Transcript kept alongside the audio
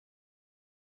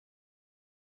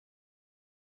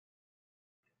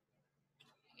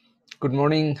Good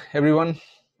morning, everyone.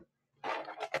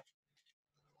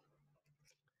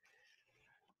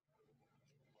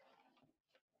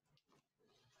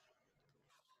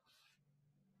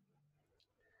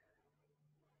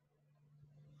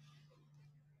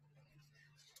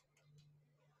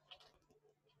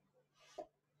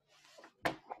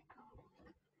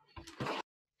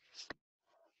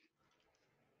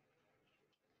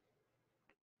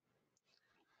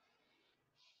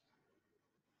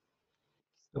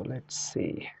 So let's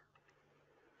see.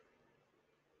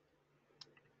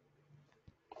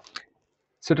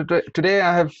 So today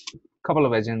I have a couple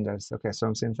of agendas. Okay,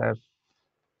 so since I have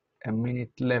a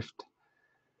minute left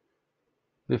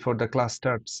before the class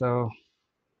starts, so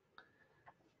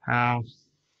uh,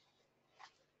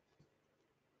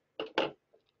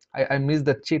 I miss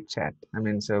the chit chat. I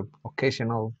mean, so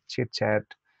occasional chit chat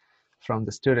from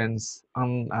the students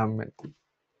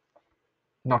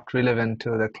not relevant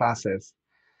to the classes.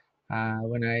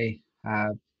 When I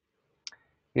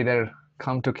either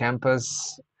come to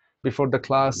campus before the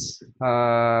class,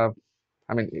 I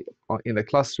mean, in the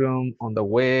classroom, on the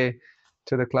way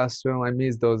to the classroom, I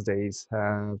miss those days.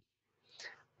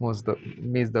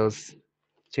 Miss those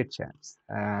chit chats.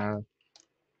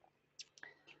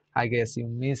 I guess you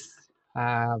miss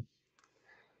uh,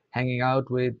 hanging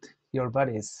out with your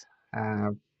buddies. Uh,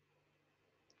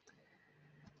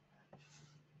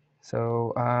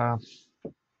 so,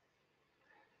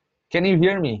 can you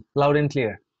hear me loud and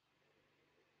clear?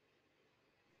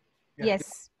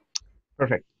 Yes.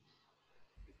 Perfect.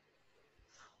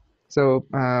 So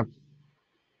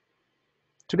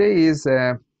today is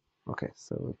okay.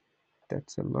 So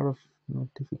that's a lot of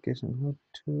notification. How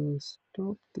to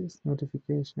stop these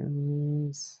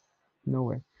notifications? No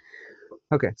way.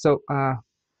 Okay. So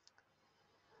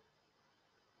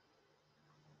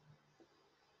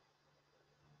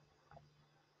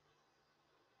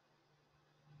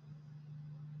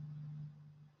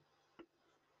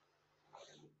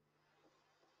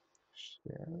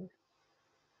share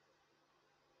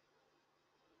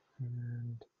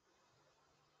and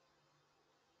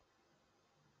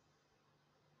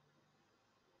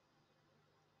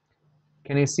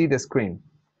can you see the screen?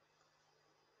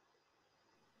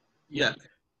 Yeah.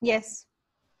 Yes.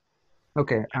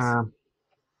 Okay.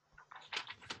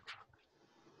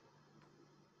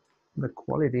 The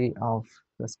quality of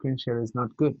the screen share is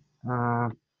not good.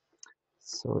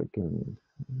 So we can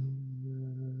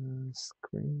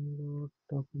screen load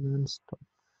documents.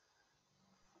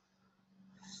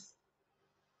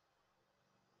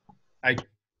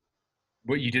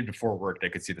 What you did before worked. I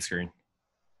could see the screen.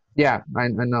 Yeah, I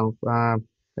know.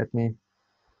 Let me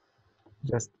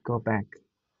just go back.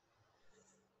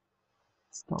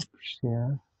 Stop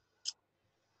share.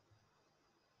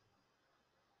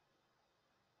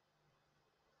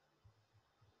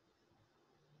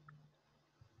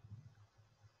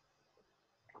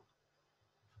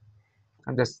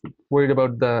 I'm just worried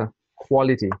about the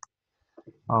quality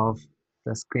of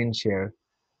the screen share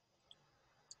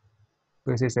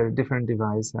because it's a different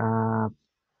device.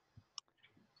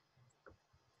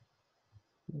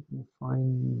 Let me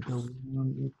find the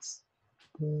one. It's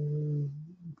the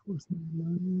personal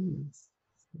line.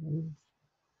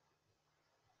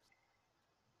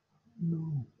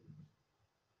 No,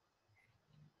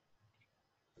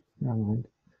 never mind.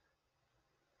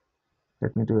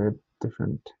 Let me do a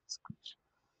different screen share.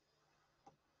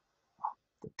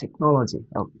 The technology.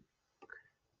 Oh,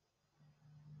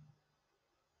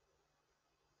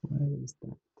 where is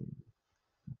that thing?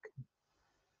 Okay.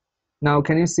 Now,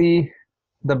 can you see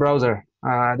the browser?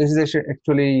 This is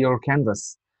actually your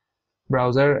Canvas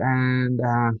browser, and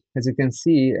as you can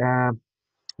see,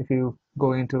 if you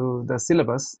go into the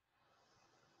syllabus,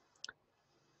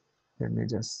 let me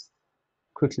just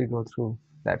quickly go through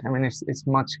that. I mean, it's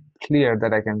much clear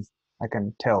that I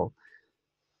can tell.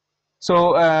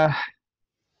 So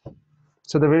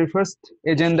so the very first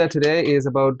agenda today is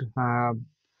about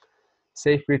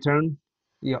safe return,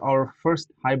 our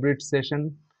first hybrid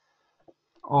session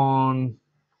on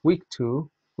week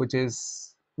 2, which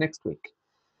is next week,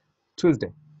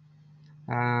 Tuesday,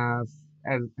 at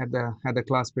the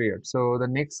class period. So the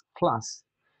next class,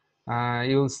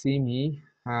 you'll see me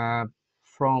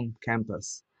from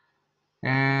campus.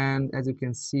 And as you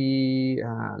can see,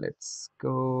 let's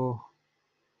go.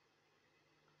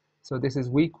 So this is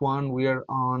week 1. We are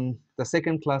on the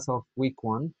second class of week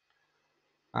 1.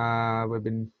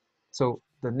 So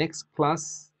the next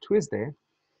class, Tuesday,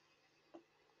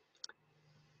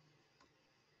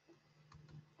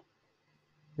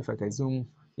 if I can zoom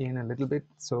in a little bit.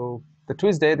 So the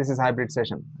Tuesday, this is hybrid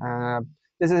session.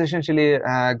 this is essentially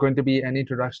going to be an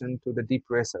introduction to the deep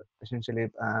racer, essentially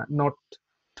not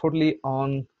totally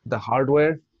on the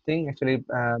hardware thing. Actually,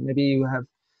 maybe you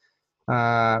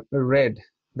have read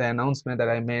the announcement that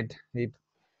I made it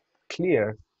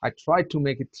clear. I tried to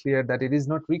make it clear that it is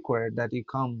not required that you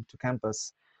come to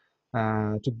campus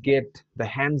to get the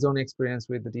hands-on experience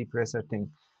with the deep racer thing.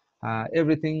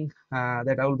 Everything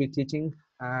that I will be teaching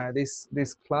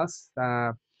this class,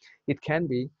 it can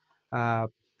be how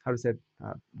to say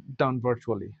done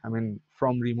virtually. I mean,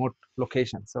 from remote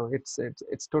location. So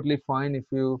it's totally fine if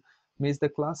you miss the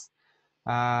class.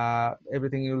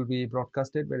 Everything will be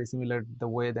broadcasted very similar the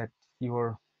way that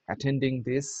you're attending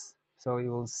this. So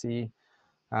you will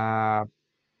uh,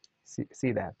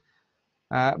 see that.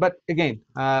 But again,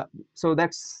 so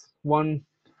that's one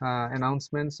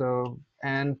announcement. So,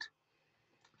 and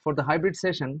for the hybrid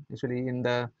session, actually in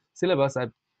the syllabus, I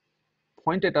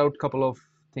pointed out a couple of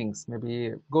things.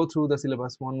 Maybe go through the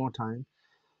syllabus one more time.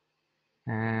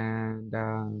 And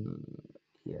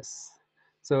yes,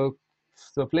 so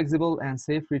flexible and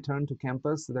safe return to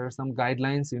campus. There are some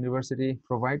guidelines university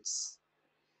provides.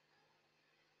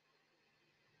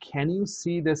 Can you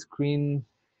see the screen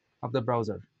of the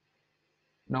browser?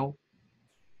 No?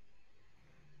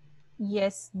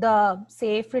 Yes, the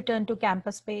safe return to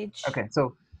campus page. Okay,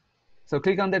 so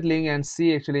click on that link and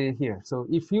see actually here. So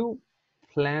if you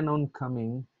plan on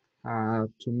coming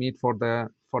to meet for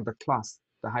the class,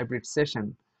 the hybrid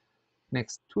session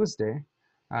next Tuesday,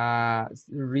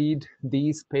 read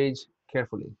these page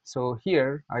carefully. So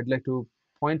here I'd like to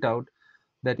point out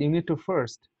that you need to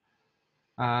first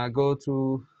go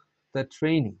through the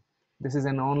training. This is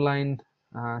an online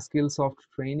Skillsoft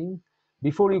training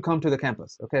before you come to the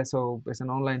campus. Okay, so it's an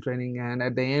online training, and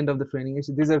at the end of the training,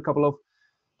 these are a couple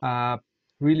of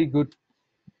really good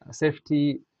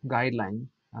safety guideline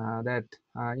that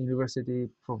university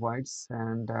provides,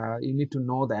 and you need to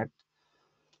know that.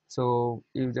 So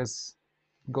you just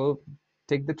go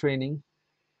take the training,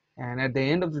 and at the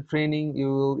end of the training,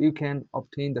 you can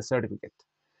obtain the certificate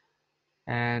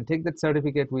and take that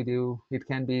certificate with you. It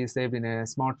can be saved in a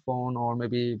smartphone, or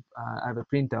maybe I have a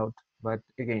printout. But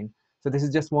again, so this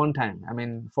is just one time. I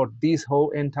mean, for this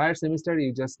whole entire semester,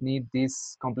 you just need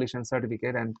this completion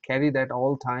certificate and carry that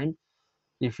all time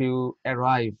if you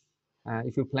arrive,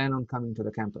 if you plan on coming to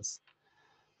the campus.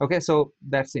 Okay, so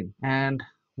that's it. And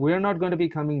we're not going to be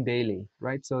coming daily,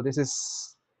 right? So this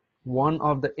is one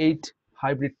of the 8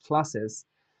 hybrid classes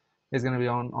is going to be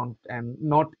on, and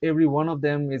not every one of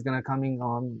them is going to coming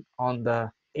on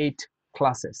the 8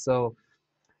 classes. So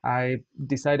I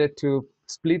decided to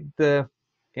split the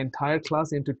entire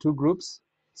class into 2 groups.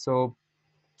 So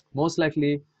most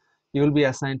likely you will be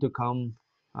assigned to come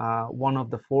one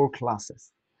of the 4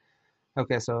 classes.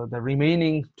 Okay, so the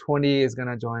remaining 20 is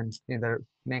gonna join in the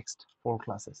next 4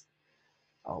 classes.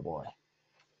 Oh boy.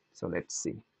 So let's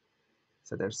see.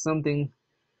 So there's something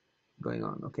going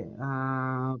on. Okay,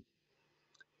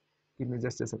 give me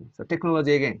just a second. So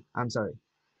technology again, I'm sorry.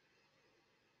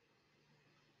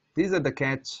 These are the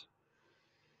catch.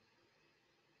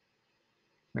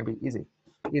 Maybe easy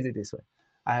this way.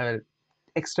 I have an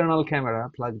external camera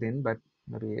plugged in, but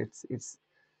maybe it's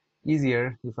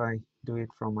easier if I do it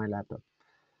from my laptop.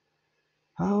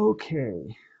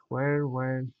 Okay,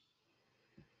 where?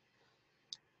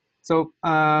 So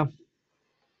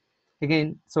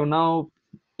again, so now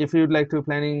if you'd like to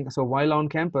planning, so while on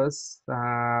campus,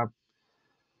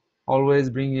 always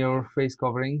bring your face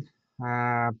covering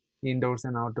indoors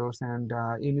and outdoors, and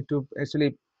you need to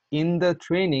actually, in the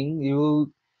training, you will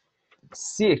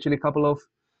see actually a couple of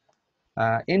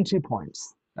entry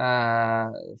points.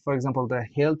 For example, the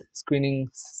health screening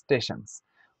stations,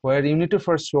 where you need to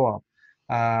first show up.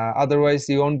 Otherwise,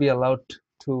 you won't be allowed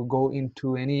to go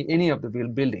into any of the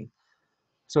building.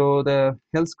 So the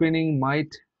health screening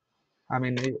might, I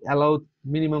mean, allow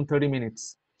minimum 30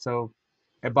 minutes. So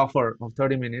a buffer of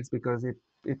 30 minutes, because it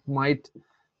might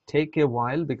take a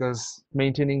while, because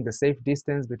maintaining the safe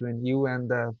distance between you and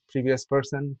the previous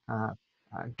person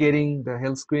getting the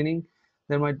health screening,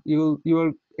 there might you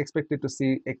are expected to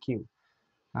see a queue.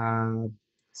 Uh,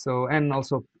 so, and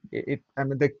also I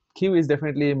mean, the queue is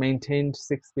definitely maintained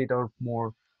 6 feet or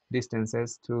more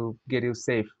distances to get you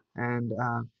safe. And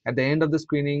at the end of the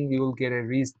screening, you will get a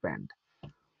wristband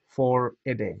for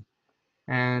a day,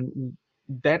 and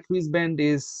that wristband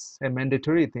is a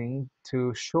mandatory thing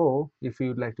to show if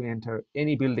you'd like to enter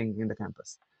any building in the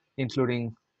campus,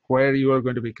 including where you are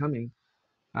going to be coming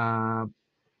uh,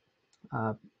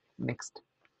 uh, next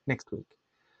week.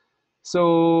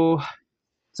 So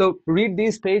read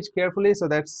this page carefully. So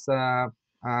that's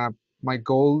my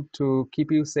goal, to keep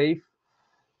you safe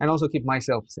and also keep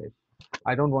myself safe.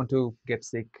 I don't want to get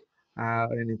sick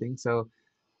or anything. So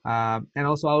and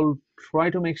also I'll try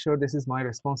to make sure this is my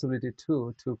responsibility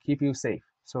too, to keep you safe.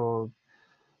 So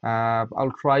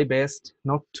I'll try best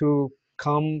not to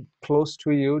come close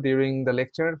to you during the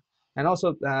lecture. And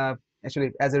also,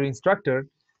 actually, as an instructor,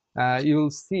 you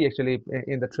will see actually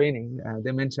in the training,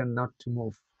 they mention not to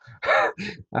move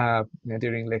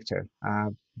during lecture,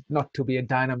 not to be a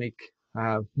dynamic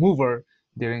mover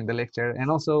during the lecture. And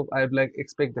also, I'd like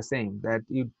expect the same, that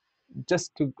you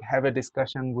just to have a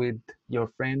discussion with your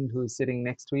friend who is sitting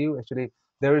next to you. Actually,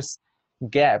 there's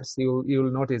gaps.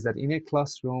 You'll notice that in a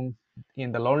classroom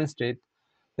in the Lawrence Street,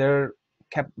 there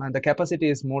the capacity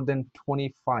is more than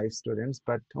 25 students,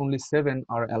 but only 7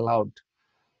 are allowed.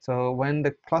 So when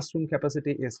the classroom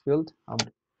capacity is filled,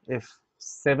 if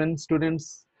 7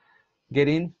 students get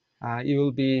in, you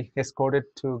will be escorted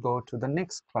to go to the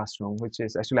next classroom, which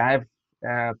is actually I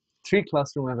have 3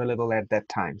 classroom available at that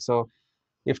time. So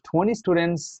if 20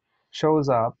 students shows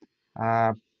up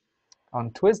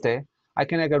on Tuesday, I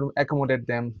can accommodate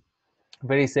them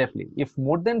very safely. If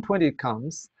more than 20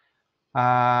 comes,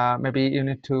 maybe you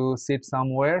need to sit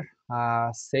somewhere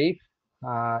safe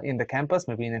in the campus,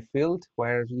 maybe in a field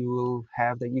where you will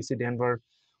have the UC Denver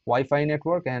Wi-Fi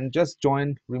network, and just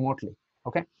join remotely.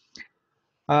 Okay.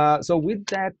 So with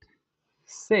that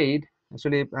said,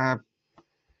 actually,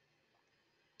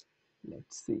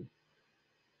 let's see.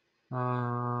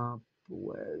 Where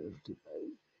did I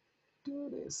do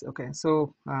this? Okay,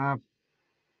 so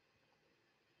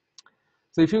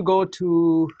so if you go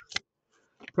to,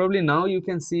 probably now you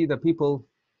can see the people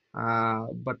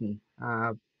button,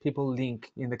 people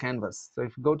link in the canvas. So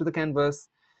if you go to the canvas,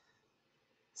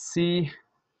 see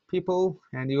people,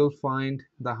 and you will find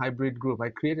the hybrid group. I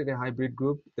created a hybrid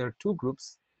group. There are 2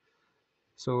 groups.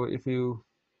 So if you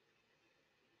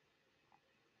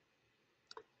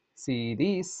see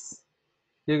these,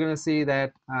 you're going to see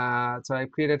that so I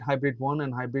created hybrid 1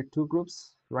 and hybrid 2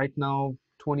 groups. Right now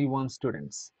 21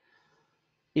 students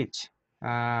each.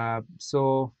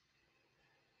 So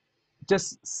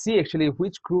just see actually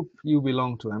which group you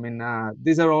belong to. I mean,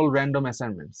 these are all random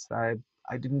assignments. I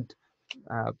didn't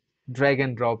drag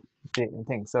and drop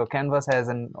things. So Canvas has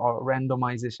an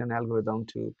randomization algorithm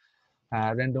to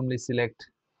randomly select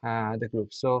the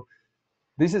group. So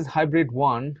this is hybrid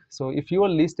 1. So if you are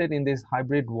listed in this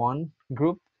hybrid 1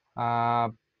 group,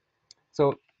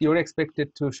 so you're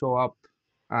expected to show up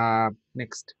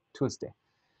next Tuesday.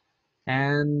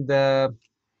 And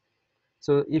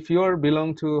so if you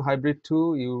belong to hybrid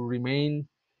 2, you remain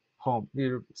home.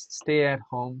 You stay at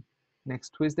home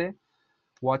next Tuesday,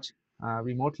 watch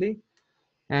remotely.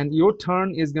 And your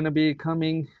turn is going to be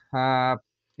coming,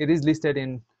 it is listed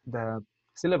in the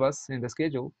syllabus, in the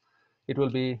schedule. It will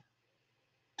be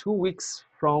 2 weeks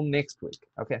from next week.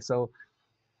 Okay, so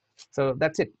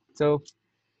that's it. So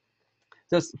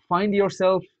just find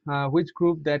yourself which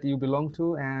group that you belong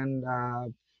to, and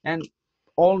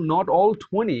not all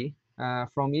 20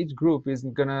 from each group is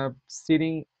gonna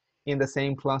sitting in the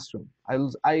same classroom. I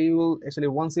will actually,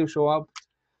 once you show up,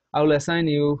 I will assign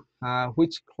you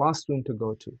which classroom to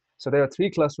go to. So there are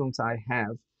 3 classrooms I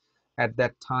have at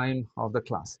that time of the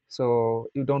class. So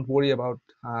you don't worry about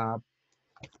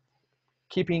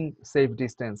keeping safe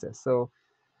distances. So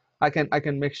I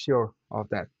can make sure of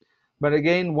that. But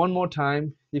again, one more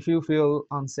time, if you feel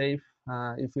unsafe,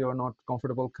 if you're not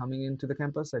comfortable coming into the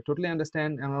campus, I totally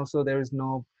understand. And also there is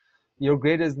no, your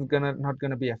grade is not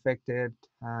gonna be affected.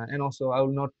 And also I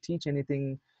will not teach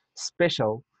anything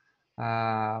special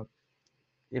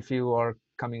if you are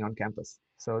coming on campus.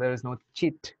 So there is no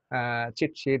cheat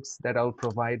sheets that I'll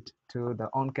provide to the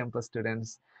on-campus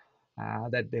students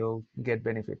that they will get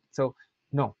benefit. So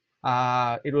no,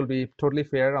 it will be totally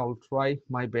fair. I'll try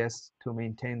my best to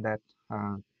maintain that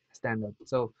standard.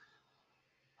 So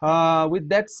with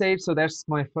that said, so that's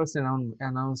my first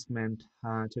announcement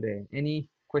today. Any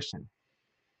question?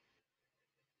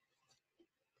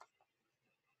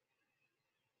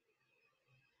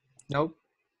 No?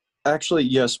 Actually,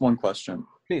 yes, one question.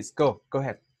 Please go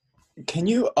ahead. Can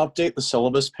you update the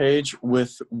syllabus page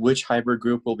with which hybrid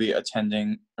group will be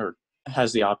attending or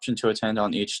has the option to attend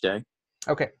on each day?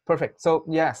 Okay, perfect. So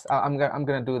yes, I'm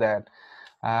gonna do that.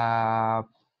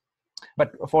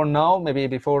 But for now, maybe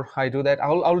before I do that,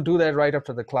 I'll do that right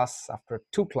after the class, after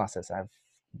 2 classes. I have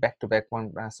back-to-back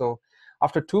one. So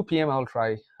after 2 p.m. I'll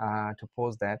try to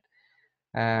post that.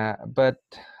 But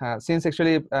since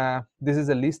actually this is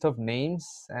a list of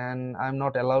names, and I'm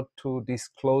not allowed to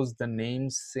disclose the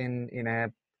names in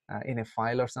a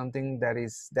file or something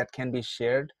that can be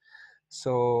shared.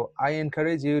 So I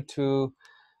encourage you to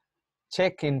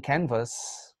check in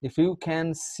Canvas if you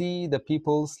can see the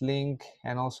people's link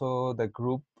and also the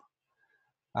group.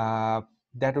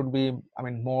 That would be, I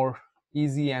mean, more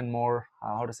easy and more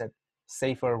how to say,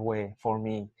 safer way for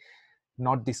me,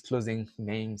 not disclosing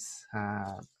names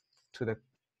to the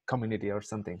community or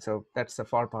something. So that's a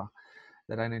FARPA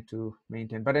that I need to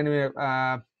maintain. But anyway,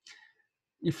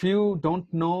 if you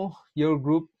don't know your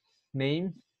group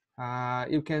name,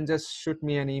 you can just shoot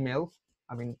me an email.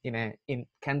 I mean, in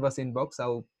Canvas inbox,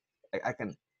 I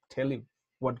can tell you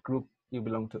what group you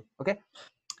belong to. Okay.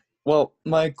 Well,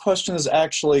 my question is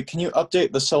actually, can you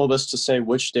update the syllabus to say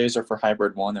which days are for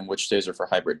hybrid 1 and which days are for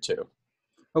hybrid 2?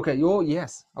 Okay.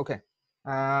 Yes. Okay.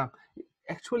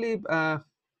 Actually,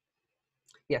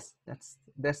 yes,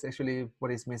 that's actually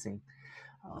what is missing.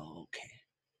 Okay.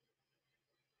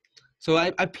 So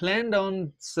I planned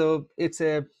on, so it's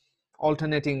a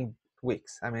alternating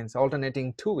weeks. I mean, it's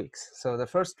alternating 2 weeks. So the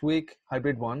first week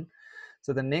hybrid 1.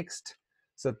 So the next,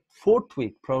 so fourth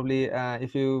week probably,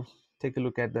 if you take a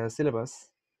look at the syllabus.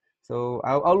 So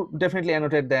I'll definitely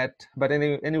annotate that. But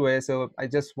anyway, so I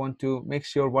just want to make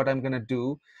sure what I'm gonna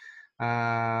do.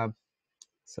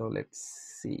 So let's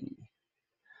see.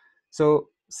 So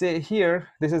say here,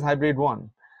 this is hybrid 1,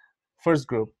 first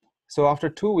group. So after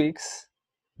 2 weeks,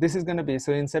 this is gonna be,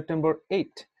 so in September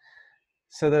 8th,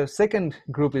 so the second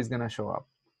group is gonna show up.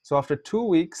 So after 2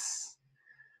 weeks,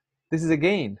 this is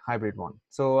again hybrid 1.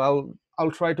 So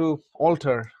I'll try to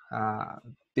alter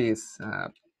this.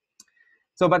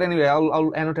 So, but anyway,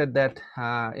 I'll annotate that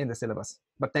in the syllabus.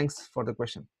 But thanks for the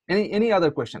question. Any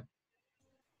other question?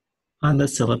 On the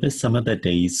syllabus, some of the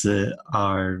days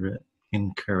are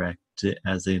incorrect,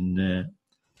 as in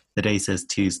the day says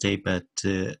Tuesday, but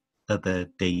the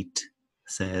date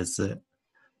says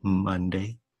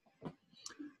Monday.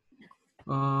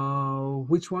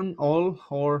 Which one? All,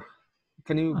 or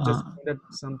can you just point out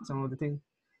some of the thing?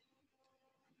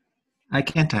 I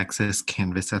can't access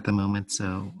Canvas at the moment,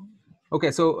 so.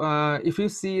 Okay, so if you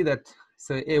see that,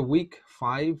 say a week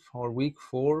 5 or week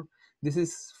 4, this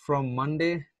is from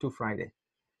Monday to Friday.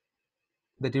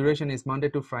 The duration is Monday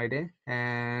to Friday,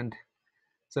 and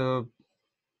so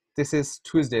this is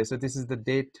Tuesday. So this is the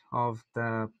date of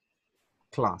the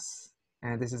class,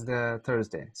 and this is the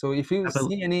Thursday. So if you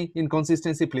see any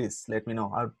inconsistency, please let me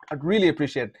know. I'd really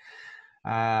appreciate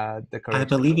the correction. I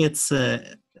believe it's.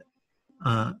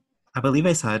 I believe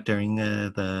I saw it during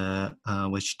the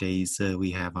which days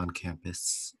we have on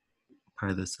campus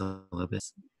part of the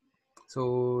syllabus.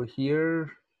 So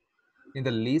here in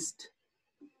the list,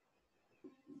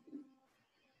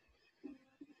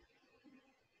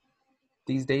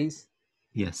 these days.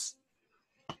 Yes.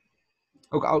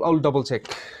 Okay, I'll double check.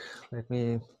 Let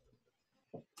me.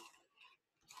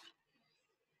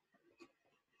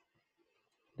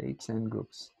 Dates and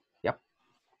groups. Yep.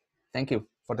 Thank you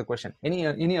for the question.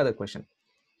 Any other question?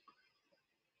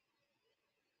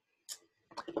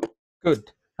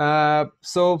 Good.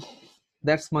 So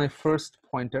that's my first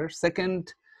pointer.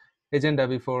 Second agenda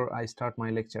before I start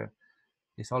my lecture.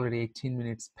 It's already 18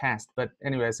 minutes past, but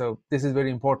anyway, so this is very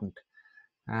important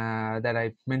that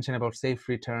I mentioned about safe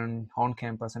return, on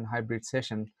campus and hybrid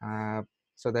session,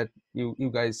 so that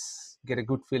you guys get a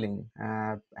good feeling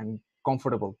and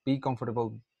be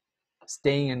comfortable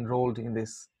staying enrolled in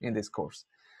this course.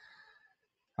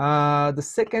 The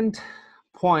second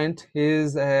point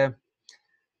is a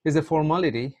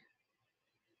formality.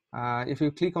 If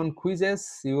you click on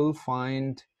quizzes, you will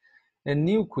find a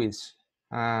new quiz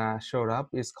showed up.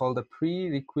 It's called the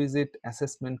prerequisite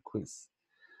assessment quiz.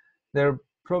 There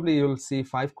probably you'll see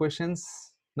 5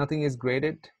 questions. Nothing is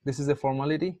graded. This is a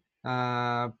formality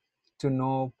to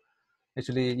know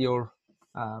actually your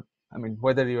I mean,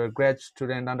 whether you're a grad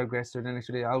student, undergrad student.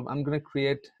 Actually, I'm going to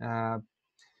create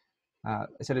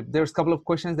actually there's a couple of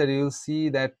questions that you'll see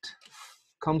that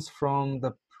comes from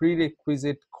the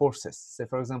prerequisite courses, say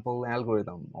for example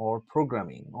algorithm or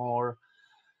programming or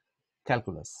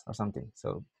calculus or something.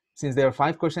 So since there are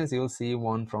 5 questions, you'll see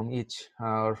 1 from each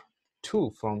or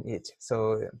 2 from each.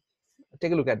 So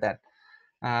take a look at that.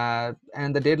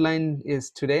 And the deadline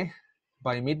is today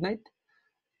by midnight.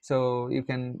 So you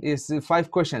can, it's 5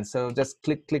 questions. So just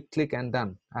click, click, click and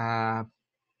done. I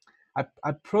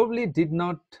probably did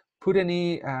not put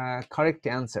any correct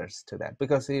answers to that,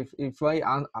 because if I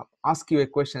ask you a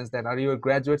question that are you a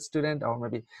graduate student, or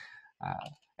maybe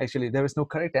actually there is no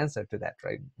correct answer to that,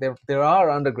 right? There are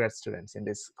undergrad students in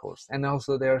this course, and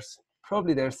also there's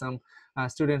some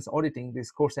students auditing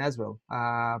this course as well.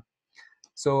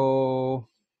 So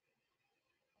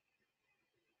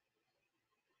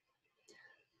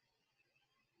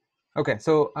okay,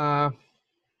 so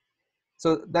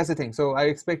So that's the thing. So I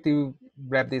expect you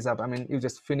wrap this up. I mean, you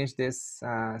just finish this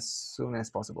as soon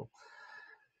as possible.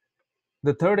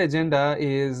 The third agenda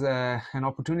is an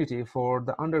opportunity for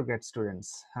the undergrad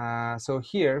students. So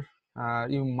here,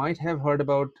 you might have heard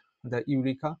about the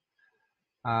EUReCA.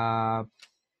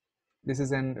 This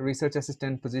is a research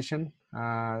assistant position,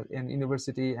 and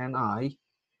university and I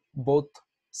both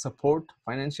support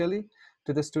financially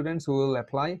to the students who will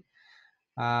apply.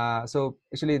 So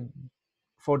actually,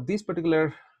 for this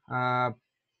particular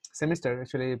semester,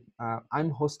 actually,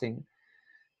 I'm hosting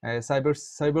a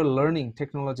cyber learning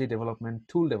technology development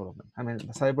tool development. I mean,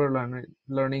 the cyber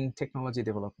learning technology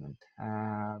development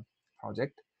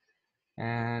project.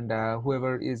 And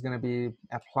whoever is going to be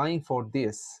applying for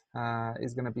this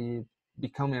is going to be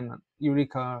become an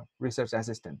EUReCA research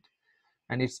assistant,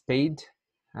 and it's paid.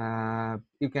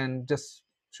 You can just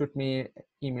shoot me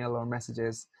email or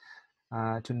messages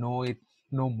to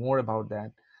know more about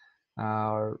that.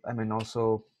 Or I mean,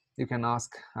 also you can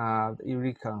ask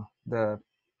EUReCA,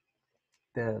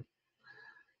 the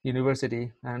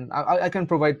university, and I can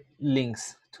provide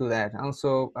links to that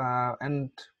also. And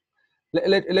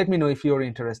let me know if you're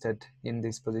interested in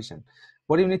this position.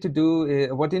 What you need to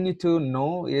do, what you need to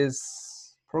know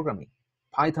is programming,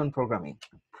 Python programming,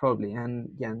 probably, and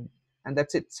yeah, and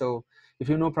that's it. So if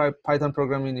you know Python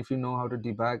programming, if you know how to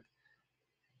debug,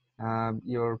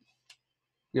 you're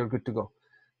good to go.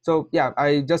 So yeah,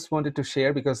 I just wanted to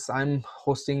share because I'm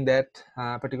hosting that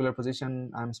particular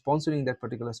position. I'm sponsoring that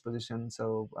particular position.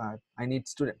 So I need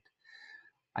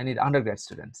undergrad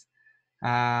students.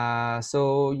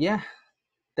 So yeah,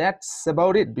 that's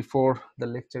about it before the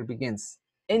lecture begins.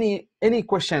 Any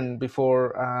question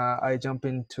before I jump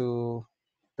into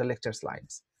the lecture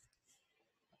slides?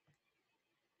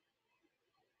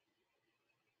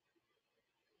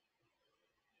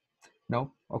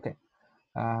 No? Okay.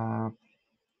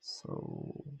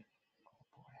 So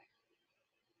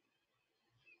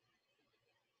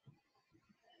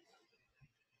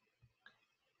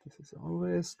this is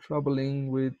always troubling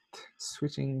with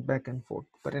switching back and forth.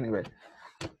 But anyway,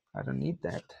 I don't need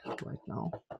that right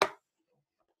now.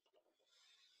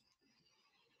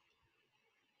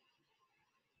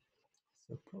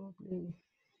 So probably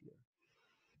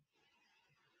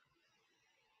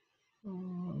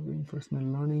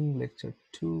reinforcement learning, lecture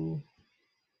 2.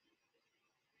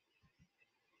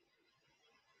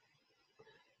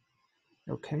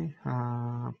 Okay.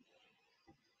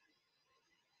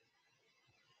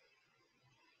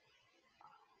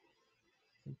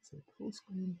 It's a full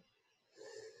screen.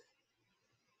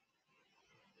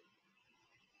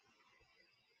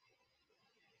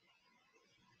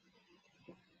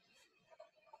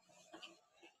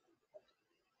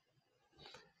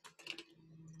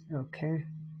 Okay.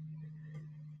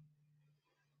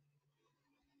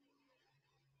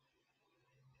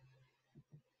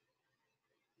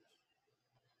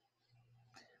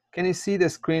 Can you see the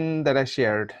screen that I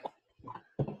shared?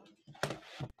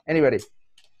 Anybody?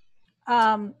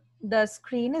 The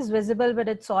screen is visible, but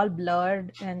it's all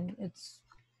blurred, and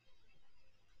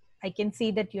I can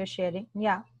see that you're sharing.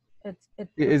 Yeah,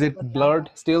 Is it blurred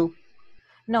still?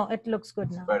 No, it looks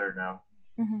good now. Better now.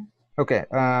 Mm-hmm. Okay.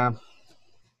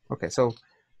 Okay. So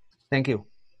thank you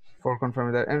for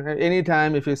confirming that. And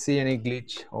anytime if you see any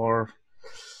glitch or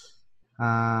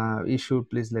issue,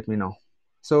 please let me know.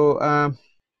 So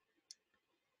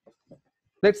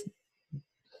let's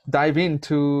dive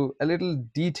into a little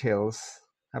details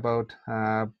about.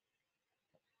 So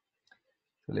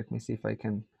let me see if I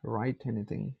can write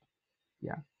anything.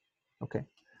 Yeah. Okay.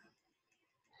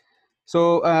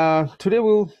 So today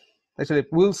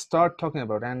we'll start talking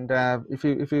about, and if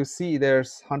you see,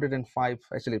 there's 105,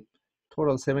 actually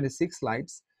total 76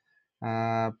 slides.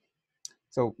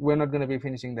 So we're not going to be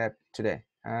finishing that today.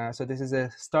 So this is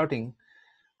a starting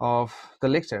of the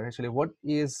lecture. Actually, what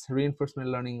is reinforcement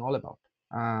learning all about?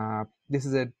 This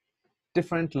is a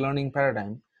different learning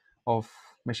paradigm of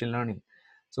machine learning.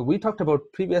 So we talked about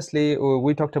previously,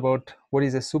 we talked about what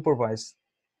is a supervised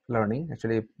learning.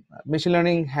 Actually, machine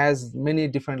learning has many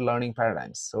different learning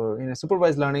paradigms. So in a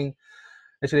supervised learning,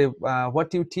 actually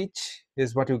what you teach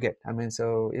is what you get. I mean,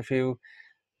 so if you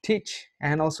teach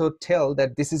and also tell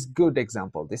that this is good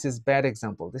example, this is bad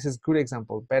example, this is good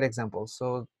example, bad example,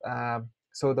 so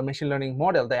so the machine learning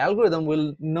model, the algorithm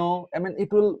will know, I mean,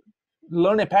 it will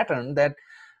learn a pattern that,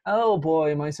 oh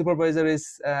boy, my supervisor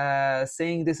is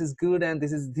saying this is good and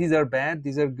these are bad,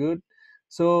 these are good.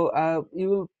 So you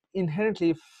will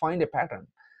inherently find a pattern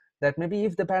that maybe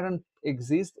if the pattern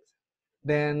exists,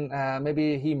 then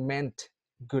maybe he meant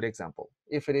good example.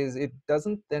 If it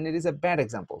doesn't, then it is a bad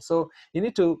example. So you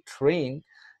need to train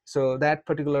So that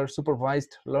particular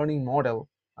supervised learning model,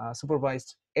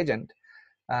 supervised agent,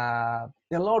 a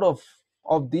lot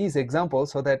of these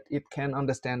examples so that it can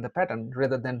understand the pattern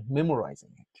rather than memorizing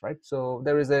it, right? So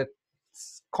there is a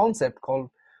concept called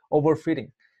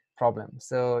overfitting problem.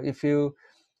 So if you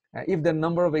if the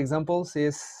number of examples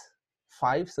is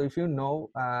 5, so if you know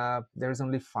there is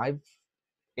only 5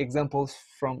 examples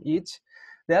from each,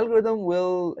 the algorithm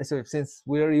will, so since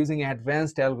we are using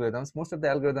advanced algorithms, most of the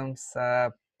algorithms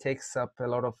takes up a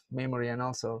lot of memory, and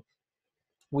also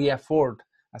we afford,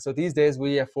 so these days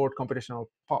we afford computational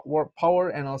power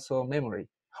and also memory,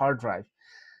 hard drive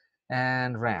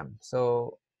and RAM.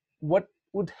 So what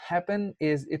would happen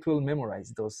is it will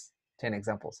memorize those 10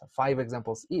 examples, 5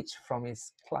 examples each from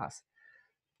its class.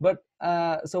 But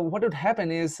so what would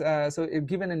happen is, so if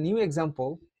given a new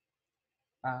example,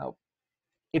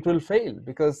 it will fail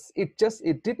because it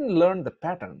didn't learn the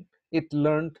pattern. It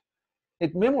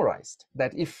memorized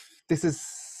that if this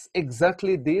is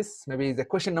exactly this, maybe the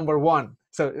question number 1.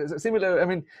 So similar, I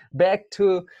mean, back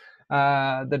to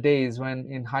the days when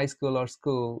in high school or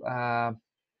school,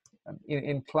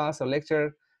 in class or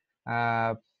lecture,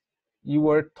 you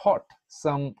were taught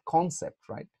some concept,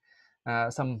 right?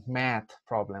 Some math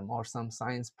problem or some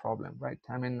science problem, right?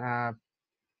 I mean,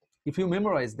 if you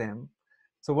memorize them,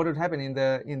 so what would happen in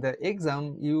the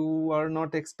exam, you are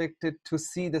not expected to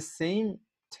see the same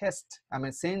test, I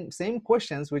mean same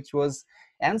questions which was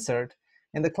answered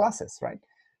in the classes, right?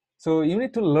 So you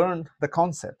need to learn the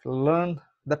concept, learn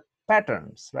the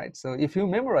patterns, right? So if you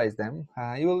memorize them,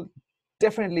 you will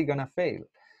definitely gonna fail.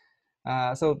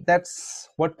 So that's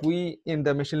what we in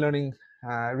the machine learning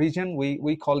region,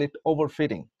 we call it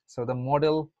overfitting. So the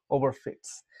model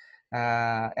overfits,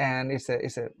 and it's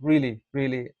a really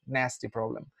nasty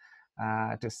problem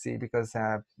to see, because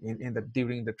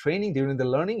during the training, during the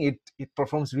learning, it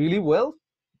performs really well.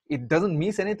 It doesn't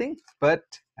miss anything, but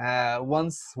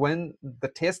when the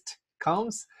test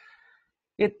comes,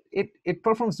 it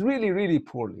performs really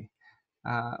poorly.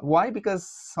 Why?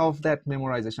 Because of that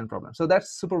memorization problem. So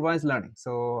that's supervised learning.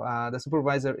 So the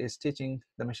supervisor is teaching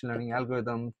the machine learning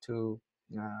algorithm to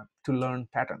learn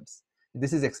patterns.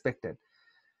 This is expected.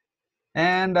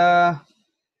 And the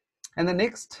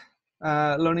next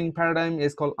learning paradigm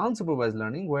is called unsupervised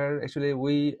learning, where actually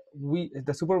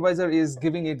the supervisor is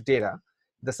giving it data,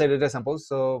 the set data samples.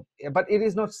 So, but it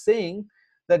is not saying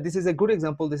that this is a good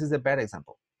example, this is a bad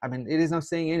example. I mean, it is not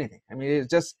saying anything. I mean, it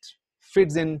just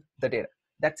feeds in the data.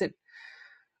 That's it.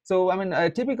 So, I mean, a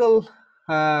typical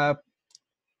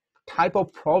type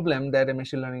of problem that a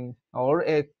machine learning or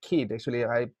a kid, actually,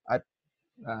 I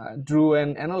drew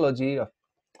an analogy of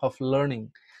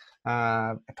learning,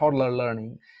 toddler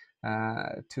learning,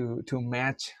 to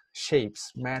match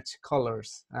shapes, match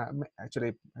colors,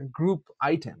 actually group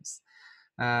items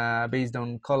based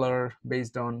on color,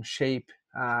 based on shape,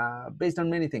 based on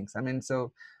many things. I mean,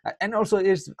 so, and also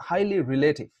it's highly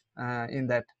relative in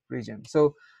that region.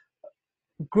 So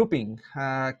grouping,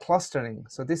 clustering.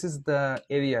 So this is the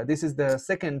area, this is the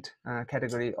second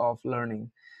category of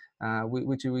learning,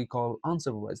 which we call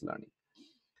unsupervised learning.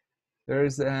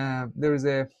 There's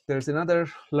another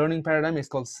learning paradigm. It's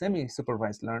called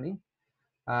semi-supervised learning.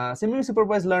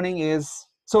 Semi-supervised learning is,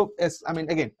 so as I mean,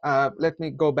 again, let me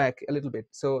go back a little bit.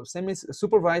 So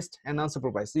semi-supervised and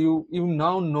unsupervised. You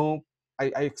now know. I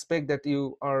expect that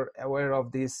you are aware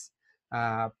of these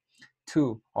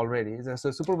two already.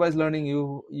 So supervised learning,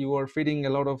 you are feeding a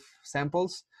lot of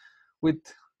samples with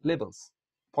labels,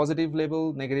 positive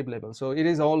label, negative label. So it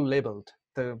is all labeled.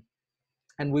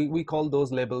 And we call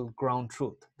those labels ground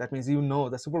truth. That means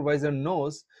the supervisor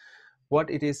knows what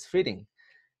it is feeding.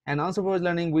 And unsupervised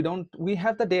learning, we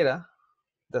have the data,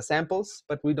 the samples,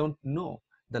 but we don't know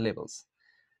the labels.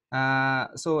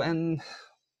 So and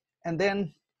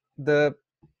then the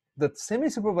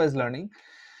semi-supervised learning,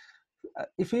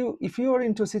 if you are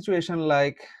into a situation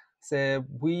like, say,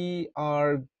 we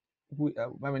have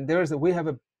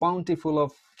a bounty full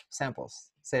of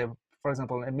samples, say for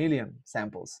example 1 million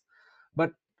samples,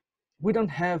 but we don't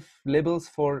have labels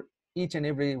for each and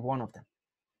every one of them.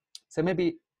 So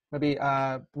maybe in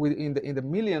the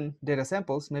million data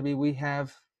samples, maybe we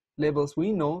have labels.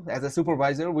 We know as a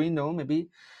supervisor, we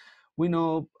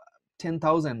know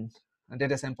 10,000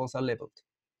 data samples are labeled.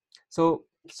 So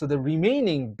the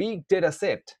remaining big data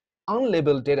set,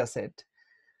 unlabeled data set,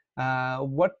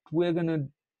 what we're going to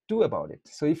do about it?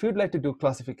 So if you'd like to do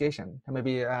classification,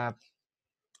 maybe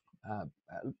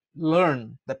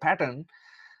learn the pattern,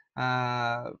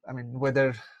 I mean,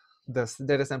 whether the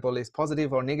data sample is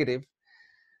positive or negative.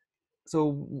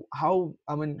 So how,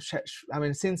 I mean,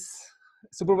 since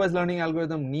supervised learning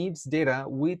algorithm needs data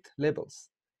with labels,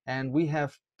 and we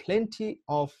have plenty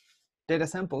of data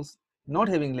samples not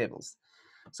having labels.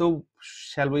 So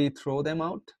shall we throw them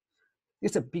out?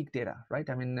 It's a big data, right?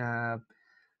 I mean,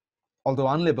 although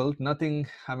unlabeled, nothing,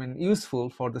 I mean, useful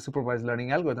for the supervised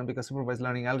learning algorithm, because supervised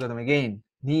learning algorithm again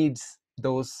needs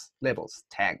those labels,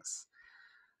 tags,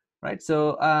 right?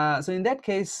 So so in that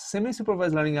case,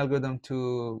 semi-supervised learning algorithm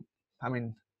to, I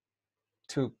mean,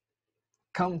 to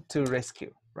come to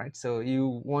rescue, right? So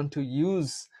you want to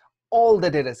use all the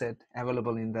data set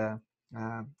available in the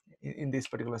in this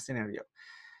particular scenario.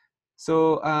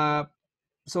 So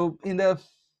so in the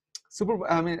so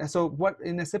what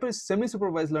in a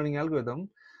semi-supervised learning algorithm,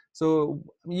 so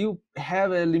you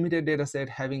have a limited data set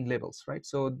having labels, right?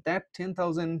 So that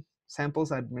 10,000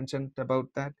 samples I mentioned about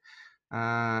that,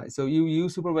 so you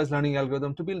use supervised learning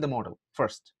algorithm to build the model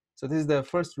first. So this is the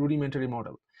first rudimentary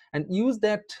model, and use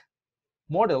that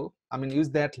model, I mean, use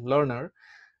that learner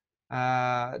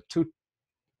to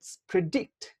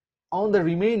predict on the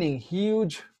remaining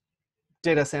huge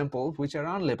data sample which are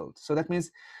unlabeled. So that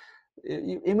means,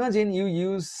 you imagine you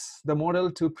use the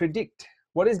model to predict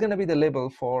what is going to be the label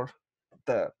for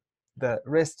the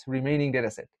rest remaining data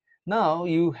set. Now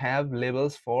you have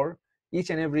labels for each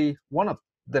and every one of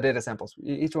the data samples,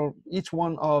 each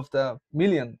one of the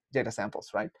million data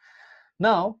samples, right?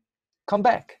 Now come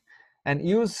back and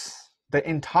use the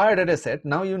entire data set.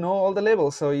 Now you know all the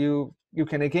labels, so you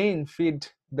can again feed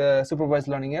the supervised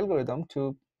learning algorithm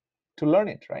to learn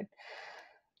it, right?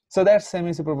 So that's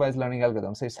semi-supervised learning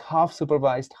algorithm. So it's half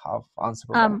supervised, half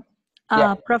unsupervised.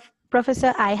 Yeah.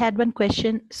 Professor, I had one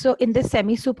question. So in this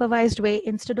semi-supervised way,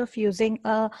 instead of using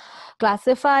a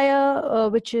classifier,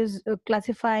 which is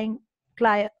classifier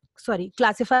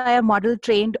model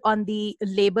trained on the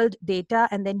labeled data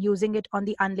and then using it on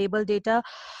the unlabeled data,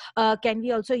 can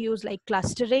we also use like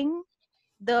clustering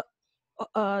the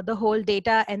whole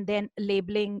data and then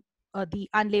labeling the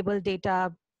unlabeled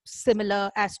data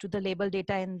similar as to the labeled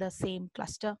data in the same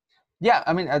cluster? Yeah,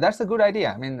 I mean, that's a good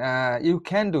idea. I mean, you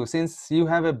can do, since you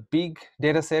have a big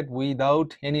data set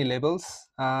without any labels.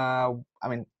 I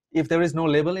mean, if there is no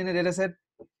label in a data set,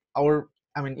 our,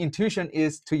 I mean, intuition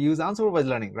is to use unsupervised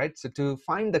learning, right? So to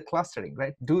find the clustering,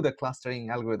 right? Do the clustering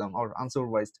algorithm or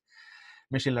unsupervised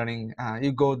machine learning,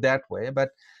 you go that way. But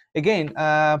again,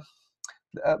 I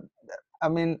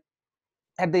mean,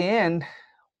 at the end,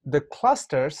 the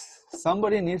clusters,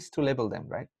 somebody needs to label them,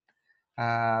 right?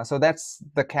 So that's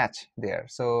the catch there.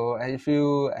 So if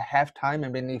you have time, I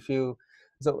mean, if you,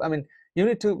 so I mean, you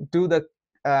need to do the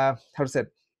how to say,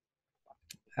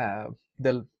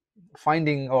 the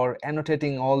finding or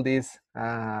annotating all these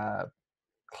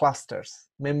clusters,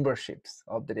 memberships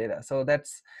of the data. So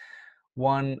that's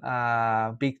one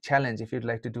big challenge if you'd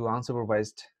like to do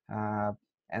unsupervised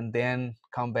and then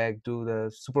come back do the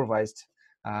supervised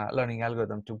learning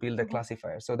algorithm to build a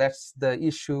classifier. So that's the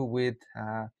issue with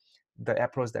the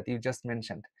approach that you just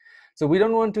mentioned. So we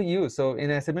don't want to use, so in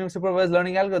a semi-supervised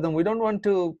learning algorithm, we don't want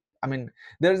to, I mean,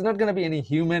 there's not going to be any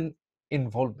human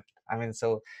involvement. I mean,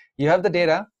 so you have the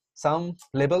data, some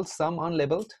labeled, some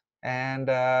unlabeled, and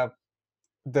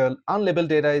the unlabeled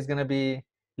data is going to be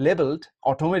labeled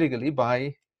automatically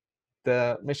by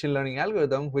the machine learning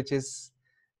algorithm, which is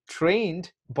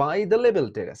trained by the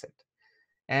labeled data set.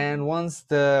 And once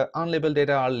the unlabeled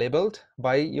data are labeled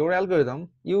by your algorithm,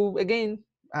 you again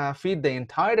feed the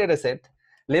entire data set,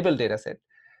 labeled data set,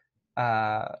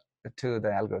 to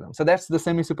the algorithm. So that's the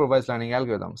semi-supervised learning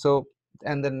algorithm. So,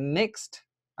 and the next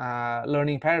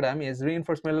learning paradigm is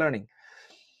reinforcement learning.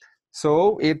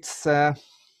 So it's let's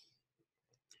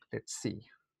see.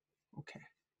 Okay.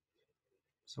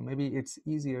 So maybe it's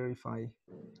easier if I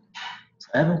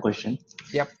have a question.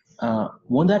 Yep.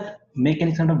 Won't that make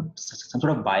any kind of some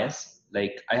sort of bias?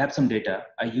 Like I have some data,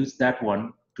 I use that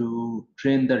one to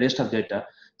train the rest of data.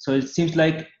 So it seems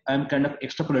like I'm kind of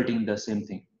extrapolating the same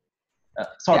thing.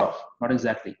 Sort of, not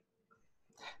exactly.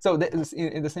 So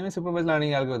in the semi-supervised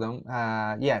learning algorithm,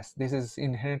 yes, this is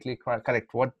inherently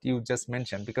correct what you just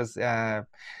mentioned, because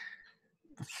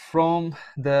from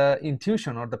the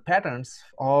intuition or the patterns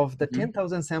of the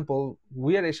 10,000 sample,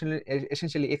 we are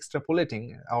essentially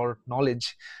extrapolating our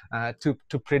knowledge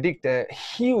to predict a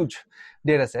huge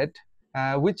data set,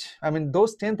 which, I mean,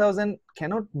 those 10,000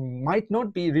 might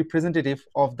not be representative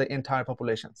of the entire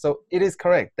population. So it is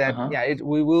correct that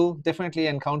we will definitely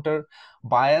encounter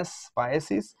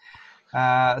biases.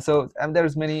 So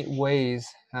there's many ways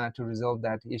to resolve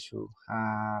that issue.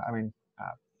 I mean,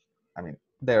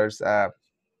 there's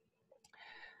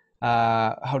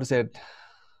how to say it?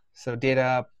 So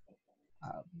data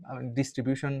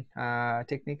distribution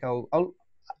technique.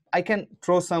 I can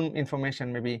throw some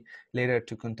information maybe later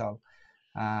to Kuntal.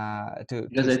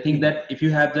 Because I think that if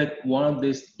you have like one of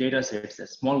these data sets, the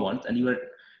small ones, and you are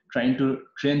trying to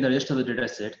train the rest of the data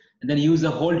set, and then use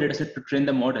the whole data set to train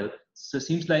the model, so it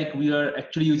seems like we are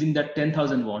actually using that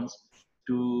 10,000 ones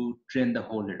to train the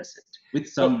whole data set with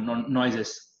some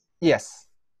noises. Yes,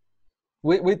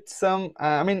 with some,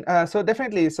 I mean, so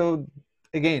definitely. So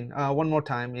again, one more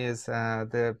time is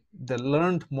the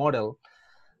learned model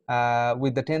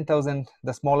with the 10,000,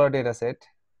 the smaller data set,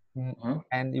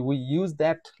 and we use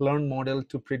that learned model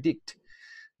to predict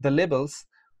the labels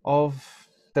of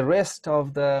the rest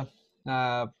of the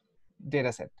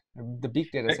data set. The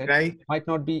big data set might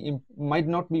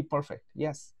not be perfect.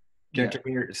 Yes. Can I jump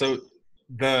in here? So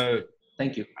the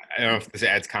Thank you. I don't know if this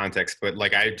adds context, but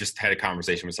like I just had a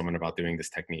conversation with someone about doing this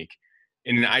technique.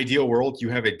 In an ideal world, you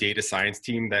have a data science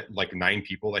team that like 9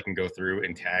 people that can go through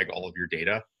and tag all of your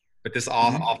data, but this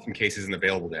often case isn't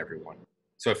available to everyone.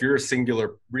 So if you're a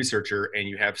singular researcher and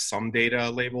you have some data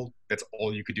labeled, that's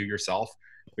all you could do yourself,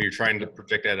 but you're trying to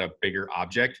project at a bigger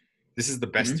object, this is the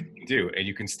best you can do. And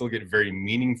you can still get very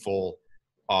meaningful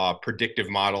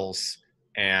predictive models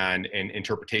and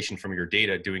interpretation from your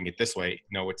data doing it this way.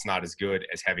 No, it's not as good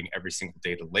as having every single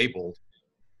data labeled,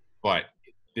 but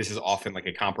this is often like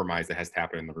a compromise that has to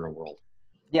happen in the real world.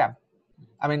 Yeah.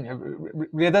 I mean,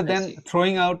 rather than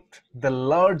throwing out the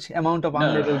large amount of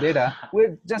unlabeled data,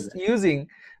 we're just using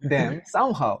them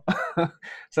somehow.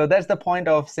 So that's the point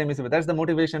of semi-supervised. That's the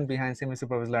motivation behind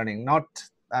semi-supervised learning. Not,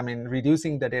 I mean,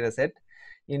 reducing the data set,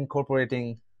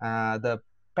 incorporating the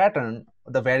pattern,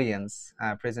 the variance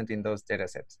present in those data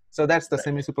sets. So that's the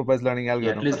semi-supervised learning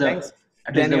algorithm. Yeah,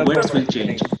 at least the weights will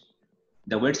change.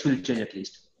 The weights will change at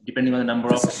least, depending on the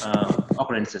number of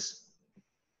occurrences.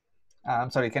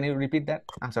 I'm sorry, can you repeat that?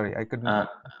 I'm sorry, I couldn't.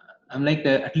 I'm like,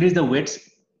 at least the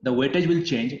weightage will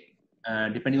change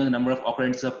depending on the number of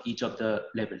occurrences of each of the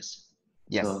labels.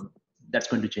 Yes. So that's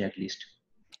going to change at least.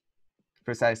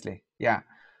 Precisely. Yeah.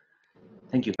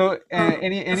 Thank you. So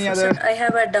any other? I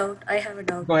have a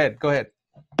doubt. Go ahead.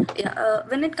 Yeah,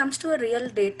 when it comes to a real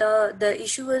data, the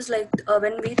issue is like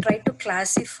when we try to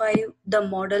classify the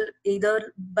model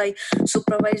either by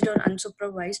supervised or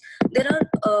unsupervised, there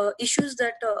are issues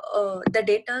that the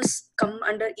data come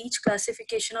under each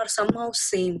classification are somehow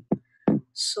same.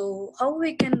 So how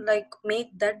we can like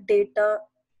make that data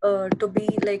to be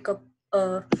like a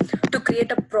to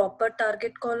create a proper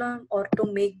target column, or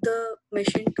to make the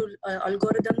machine to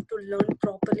algorithm to learn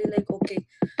properly, like okay,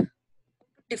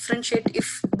 differentiate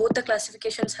if both the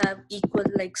classifications have equal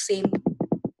like same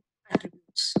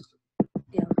attributes.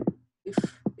 Yeah,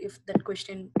 if that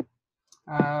question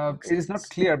it is not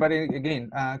clear, but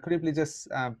again, could you please just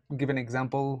give an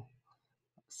example?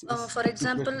 For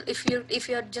example, if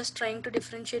you're just trying to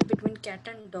differentiate between cat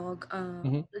and dog,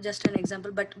 just an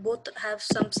example, but both have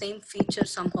some same feature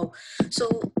somehow. So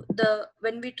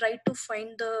when we try to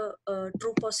find the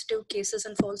true positive cases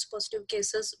and false positive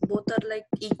cases, both are like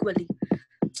equally.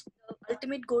 The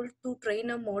ultimate goal to train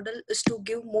a model is to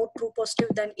give more true positive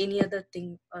than any other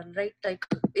thing, right? Like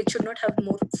it should not have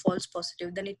more false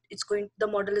positive. Then the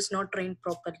model is not trained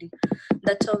properly.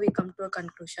 That's how we come to a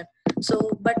conclusion.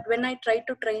 So, but when I try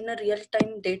to train a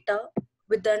real-time data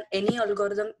with any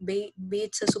algorithm, be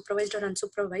it's a supervised or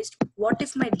unsupervised, what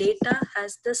if my data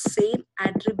has the same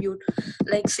attribute,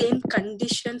 like same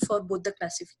condition for both the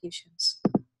classifications?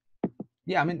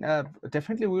 Yeah, I mean,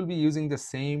 definitely we'll be using the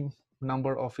same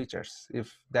number of features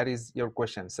if that is your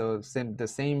question. So the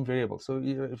same variable. So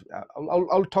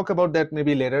I'll talk about that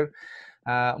maybe later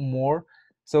more.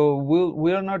 So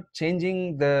we are not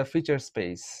changing the feature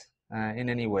space in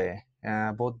any way,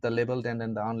 both the labeled and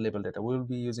then the unlabeled data. We'll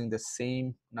be using the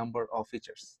same number of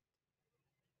features.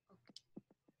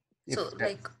 So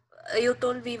like you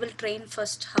told, we will train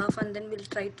first half and then we'll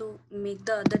try to make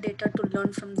the other data to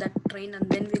learn from that train, and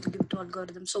then we'll give to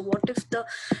algorithm. So what if the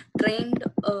trained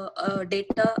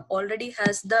data already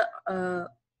has the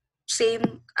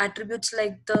same attributes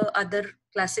like the other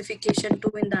classification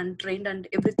too in the untrained, and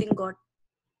everything got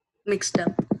mixed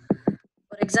up?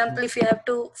 For example, if you have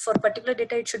to, for particular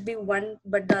data, it should be 1,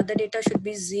 but the other data should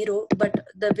be 0. But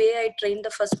the way I trained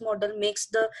the first model makes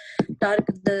the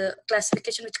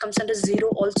classification which comes under 0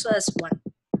 also as 1.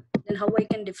 Then how I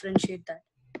can differentiate that?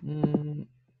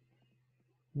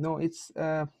 No, it's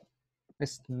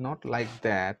not like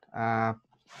that.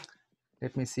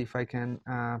 Let me see if I can.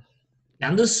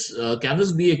 Can this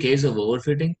be a case of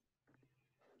overfitting?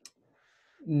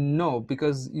 No,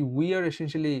 because we are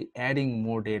essentially adding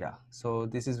more data. So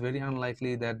this is very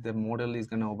unlikely that the model is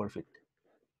going to overfit.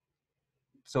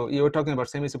 So you were talking about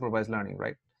semi-supervised learning,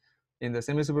 right? In the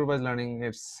semi-supervised learning,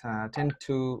 it's tend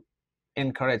to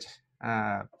encourage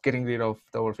getting rid of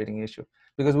the overfitting issue.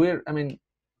 because we're, I mean,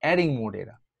 adding more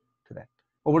data to that.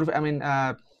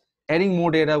 Adding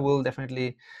more data will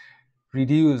definitely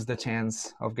reduce the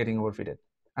chance of getting overfitted.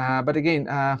 But again,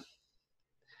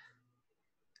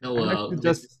 No, I'd like to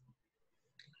just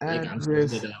I'm sorry,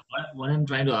 but address. what I'm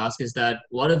trying to ask is that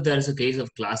what if there is a case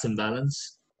of class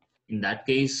imbalance? In that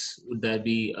case, would there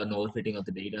be an overfitting of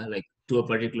the data, like to a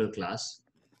particular class?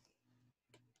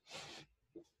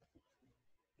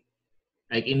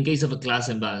 Like in case of a class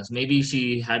imbalance, maybe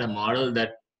she had a model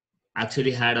that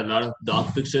actually had a lot of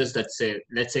dog pictures that say,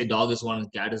 let's say dog is 1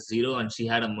 and cat is 0, and she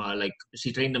had like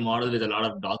she trained a model with a lot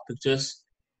of dog pictures,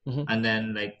 and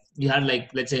then like you had like,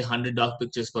 let's say 100 dog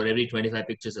pictures for every 25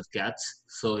 pictures of cats.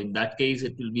 So in that case,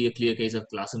 it will be a clear case of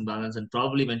class imbalance, and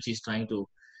probably when she's trying to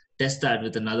test that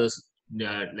with another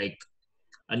like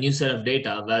a new set of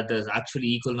data where there's actually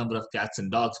equal number of cats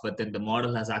and dogs, but then the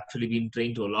model has actually been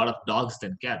trained to a lot of dogs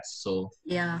than cats. So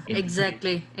Yeah, in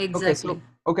exactly, Okay, exactly.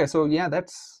 so yeah,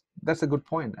 that's a good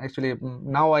point. Actually,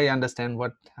 now I understand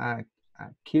what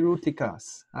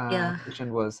Kirutika's Yeah,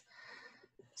 question was.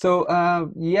 So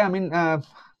yeah, I mean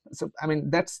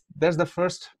that's the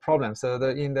first problem. So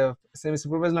in the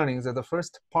semi-supervised learning, so the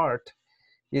first part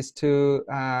is to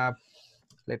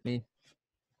let me.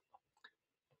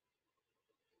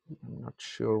 I'm not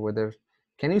sure whether,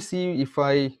 can you see if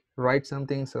I write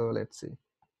something? So let's see.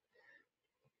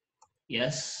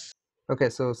 yes. Okay,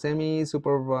 so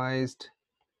semi-supervised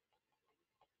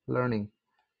learning.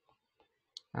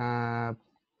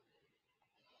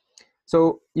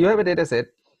 So you have a data set,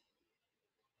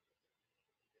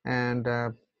 and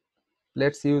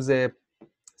let's use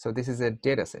so this is a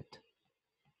data set,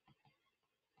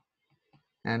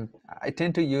 and I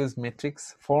tend to use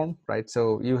matrix form, right?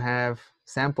 So you have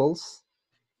samples.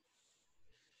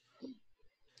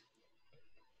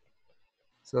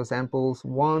 So samples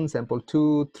 1, sample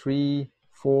 2, 3,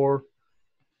 4,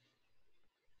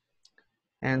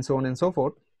 and so on and so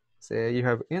forth. Say you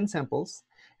have n samples,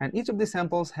 and each of these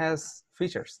samples has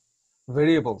features,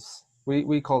 variables,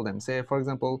 we call them. Say, for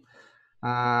example,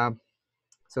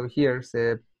 so here,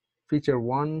 say feature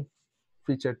 1,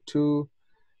 feature 2,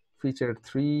 feature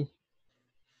 3,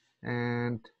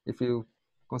 and if you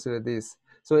consider this.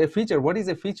 So a feature, what is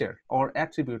a feature or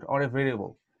attribute or a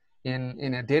variable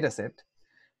in a data set?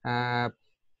 Can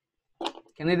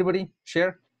anybody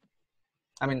share?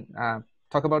 I mean,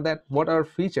 talk about that. What are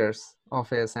features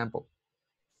of a sample?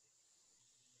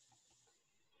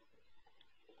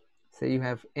 Say you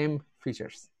have m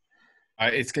features.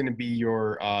 It's going to be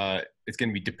it's going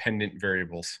to be dependent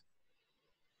variables.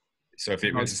 So if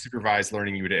it was a supervised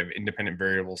learning, you would have independent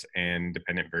variables and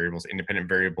dependent variables. Independent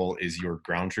variable is your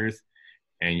ground truth,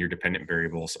 and your dependent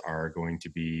variables are going to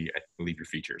be, I believe, your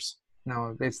features.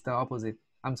 No, it's the opposite.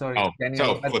 I'm sorry, Oh,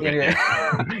 Daniel. so flip anyway. it.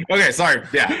 Yeah. Okay, sorry.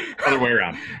 Yeah, other way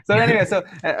around. So anyway, so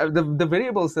the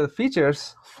variables, the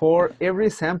features for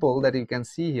every sample that you can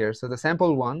see here. So the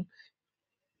sample 1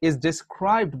 is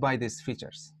described by these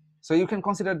features. So you can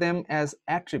consider them as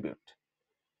attribute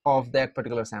of that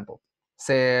particular sample.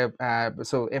 Say,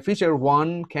 so a feature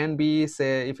 1 can be,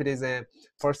 say, if it is a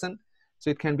person, so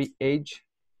it can be age.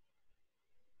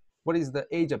 What is the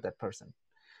age of that person?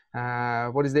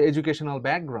 What is the educational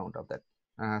background of that?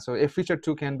 So a feature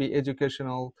 2 can be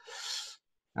educational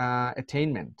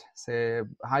attainment, say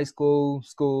high school,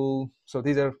 school. So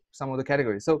these are some of the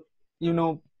categories. So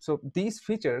so these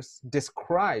features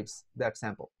describes that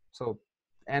sample. So,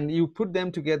 and you put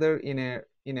them together in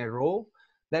a row,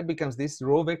 that becomes this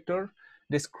row vector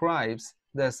describes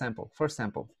the sample, first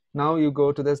sample. Now you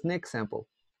go to this next sample,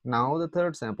 now the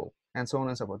third sample, and so on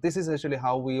and so forth. This is actually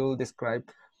how we will describe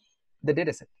the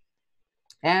data set.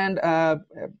 And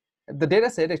the data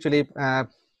set, actually,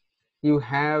 you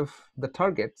have the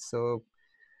target. So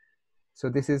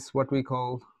this is what we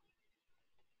call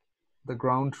the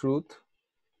ground truth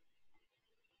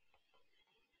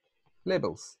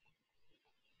labels.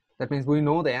 That means we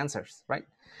know the answers, right?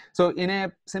 So in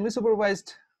a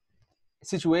semi-supervised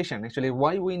situation, actually,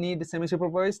 why we need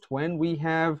semi-supervised? When we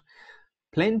have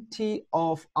plenty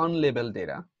of unlabeled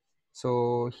data.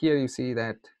 So here you see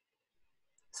that,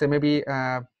 say maybe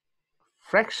a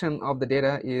fraction of the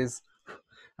data is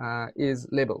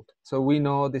labeled. So we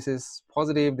know this is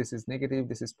positive, this is negative,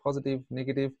 this is positive,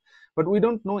 negative, but we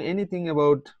don't know anything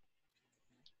about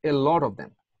a lot of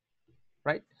them,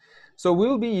 right? So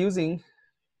we'll be using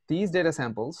these data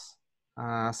samples,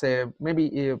 say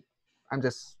maybe I'm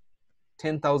just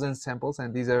 10,000 samples,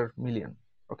 and these are million.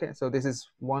 Okay, so this is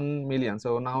 1 million.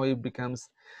 So now it becomes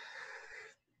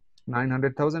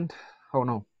 900,000. Oh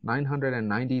no,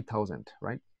 990,000,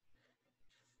 right?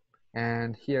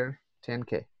 And here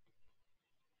 10K.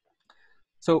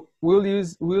 So we'll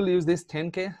use these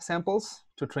 10K samples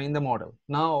to train the model.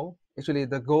 Now, actually,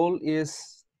 the goal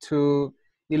is to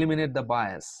eliminate the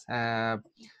bias. Oshin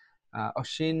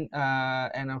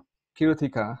and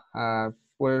Kirutika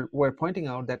were pointing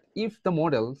out that if the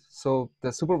model, so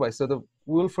the supervised, so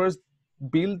we'll first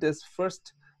build this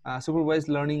first supervised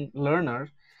learner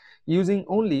using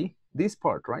only this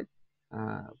part, right?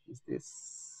 Is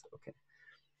this okay?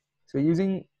 So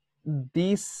using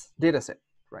this data set,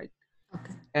 right?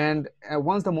 Okay. And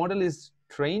once the model is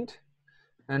trained,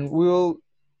 and we'll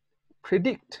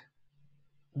predict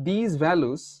these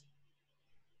values,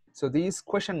 so these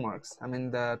question marks, I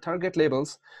mean the target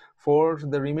labels for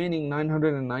the remaining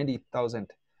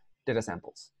 990,000 data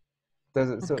samples.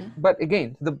 So, Okay. but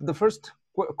again, the first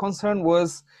concern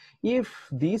was if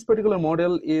this particular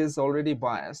model is already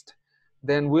biased,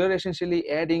 then we're essentially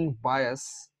adding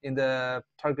bias in the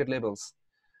target labels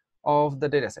of the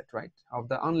data set, right? Of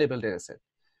the unlabeled data set.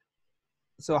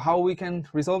 So how we can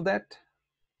resolve that?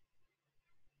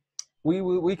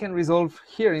 We can resolve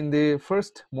here in the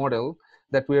first model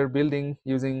that we are building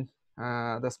using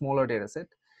the smaller data set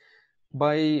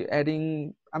by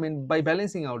adding, I mean, by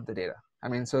balancing out the data. I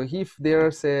mean, so if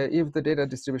there's if the data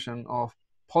distribution of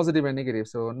positive and negative,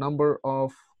 so number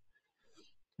of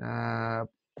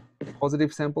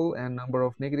positive sample and number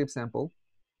of negative sample,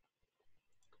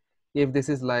 if this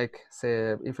is like,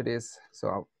 say, if it is,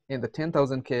 so in the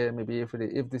 10,000K, maybe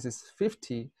if this is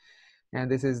 50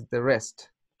 and this is the rest,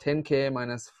 10K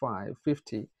minus 5,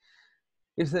 50,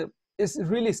 it's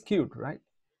really skewed, right?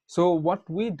 So what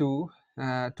we do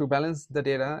to balance the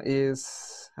data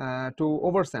is to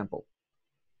oversample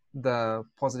the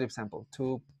positive sample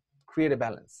to create a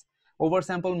balance.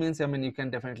 Oversample means, I mean, you can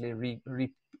definitely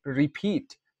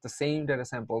repeat the same data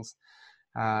samples,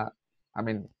 I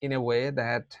mean, in a way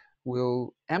that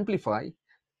will amplify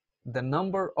the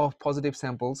number of positive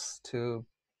samples to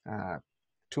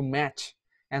match,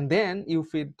 and then you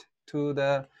feed to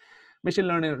the machine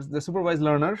learner, the supervised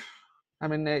learner. I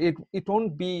mean, it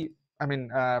won't be, I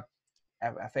mean,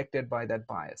 affected by that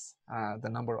bias, the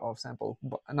number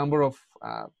of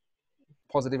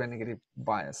positive and negative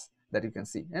bias that you can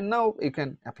see. And now you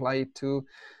can apply it to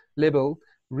relabel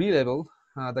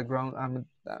the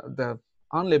the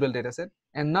unlabeled data set.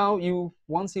 And now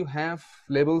once you have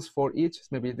labels for each,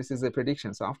 maybe this is a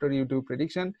prediction. So after you do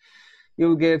prediction,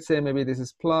 you'll get, say, maybe this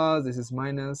is plus, this is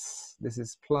minus, this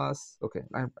is plus. Okay,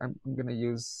 I'm gonna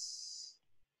use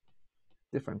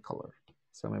different color.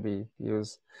 So maybe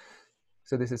use,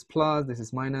 so this is plus, this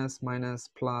is minus, minus,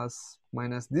 plus,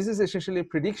 minus. This is essentially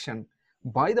prediction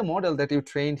by the model that you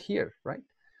trained here, right?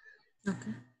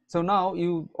 Okay. So now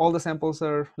all the samples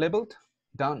are labeled,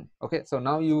 done. Okay, so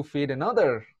now you feed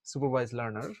another supervised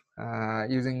learner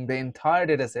using the entire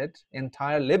data set,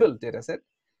 entire labeled data set.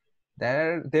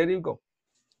 There you go.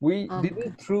 We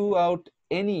didn't throw out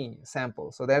any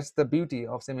sample. So that's the beauty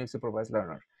of semi-supervised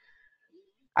learner.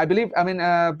 I believe, I mean,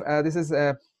 this is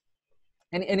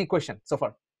any question so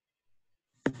far?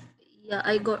 Yeah,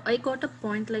 I got a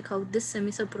point like how this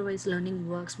semi-supervised learning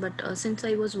works, but since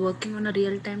I was working on a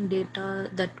real-time data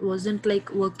that wasn't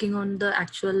like working on the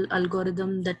actual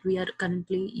algorithm that we are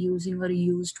currently using or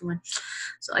used one,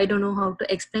 so I don't know how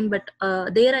to explain. But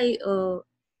there I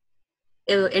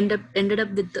ended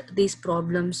up with these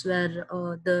problems where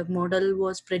the model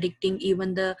was predicting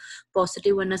even the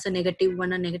positive one as a negative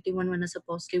one, a negative one as a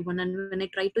positive one, and when I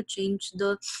try to change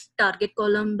the target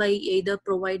column by either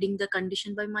providing the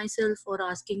condition by myself or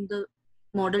asking the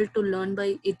model to learn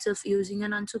by itself using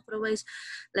an unsupervised,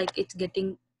 like it's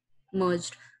getting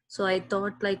merged. So I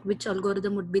thought like which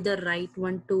algorithm would be the right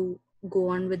one to go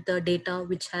on with the data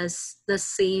which has the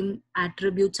same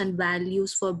attributes and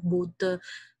values for both the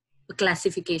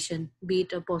classification, be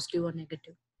it a positive or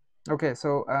negative. Okay,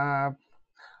 so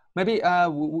maybe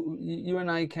you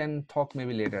and I can talk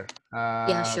maybe later.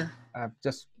 Yeah, sure.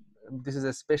 Just this is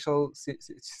a special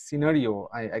scenario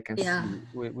I can Yeah. see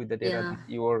with the data Yeah. that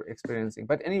you are experiencing.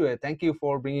 But anyway, thank you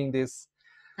for bringing this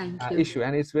Thank you. issue,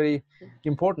 and it's very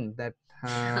important that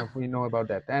we know about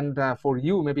that. And for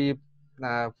you, maybe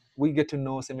we get to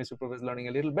know semi-supervised learning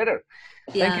a little better.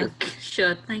 Yeah, thank you.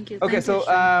 Sure. Thank you. Okay, Thank you, so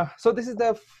Ashwin. so this is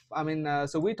the I mean,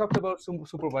 so we talked about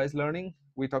supervised learning,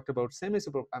 we talked about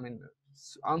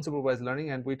unsupervised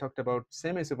learning, and we talked about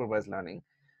semi-supervised learning.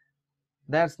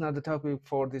 That's not the topic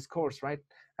for this course, right?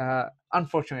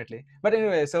 Unfortunately. But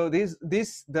anyway, so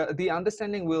the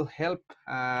understanding will help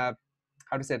how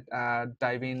to say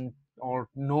dive in or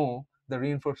know the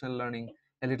reinforcement learning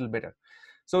a little better.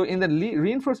 So in the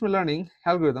reinforcement learning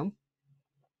algorithm,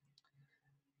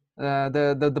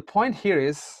 the point here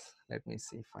is, let me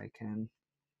see if I can.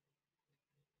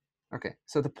 Okay,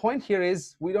 so the point here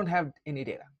is we don't have any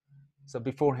data. So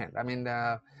beforehand, I mean,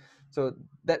 so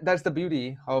that's the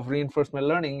beauty of reinforcement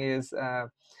learning is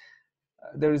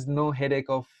there is no headache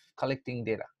of collecting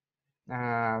data.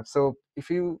 So if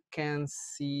you can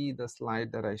see the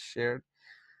slide that I shared.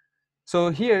 So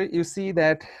here you see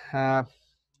that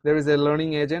there is a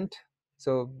learning agent.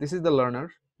 So this is the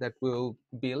learner that will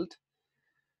build.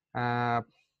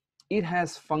 It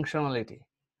has functionality.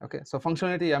 Okay, so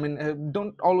functionality, I mean,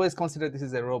 don't always consider this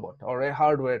is a robot or a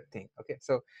hardware thing. Okay,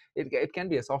 so it can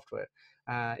be a software.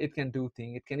 It can do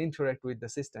things, it can interact with the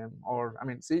system, or I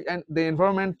mean, see, and the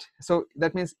environment. So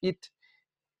that means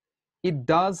it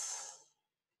does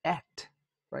act,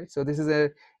 right? So this is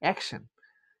a action.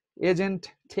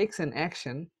 Agent takes an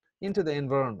action into the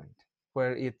environment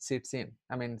where it sits in.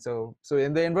 I mean, so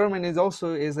in the environment is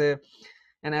also is an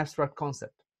abstract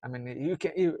concept. I mean,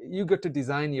 you get to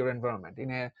design your environment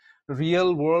in a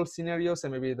real world scenario. So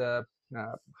maybe the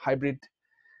hybrid,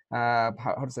 how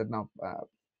to say it now,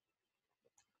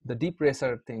 the deep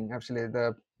racer thing. Actually,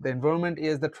 the environment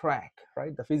is the track,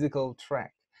 right? The physical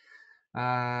track.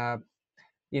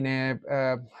 In a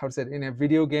how to say it, in a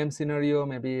video game scenario,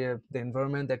 maybe the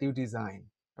environment that you design.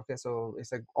 Okay, so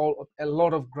it's a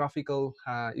lot of graphical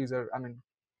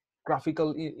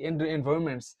graphical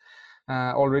environments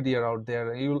already are out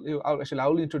there. Actually, I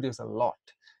will introduce a lot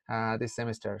this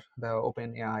semester. The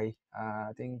OpenAI,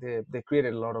 I think they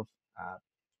created a lot of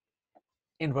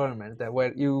environment that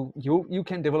where you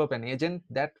can develop an agent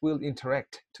that will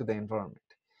interact to the environment.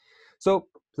 So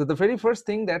the very first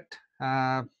thing that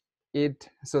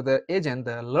so the agent,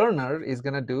 the learner, is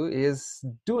gonna do is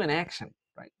do an action,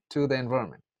 right, to the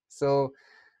environment. So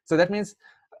that means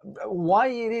why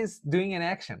it is doing an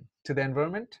action to the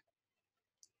environment?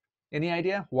 Any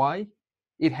idea why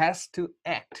it has to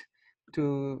act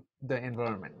to the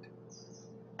environment?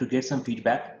 To get some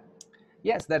feedback.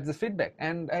 Yes, that's the feedback.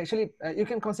 And actually you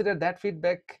can consider that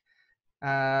feedback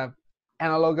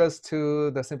analogous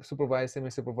to the supervised,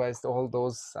 semi-supervised, all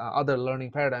those other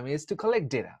learning paradigm is to collect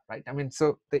data, right? I mean,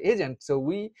 so the agent, so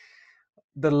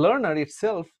the learner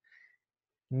itself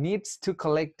needs to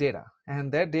collect data,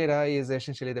 and that data is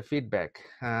essentially the feedback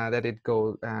that it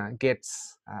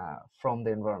gets from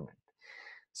the environment.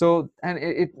 So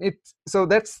and so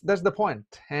that's the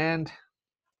point. And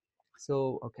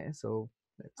so okay, so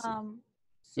let's see.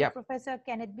 So Professor,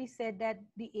 can it be said that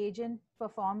the agent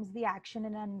performs the action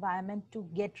in an environment to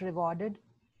get rewarded?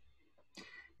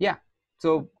 Yeah.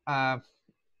 So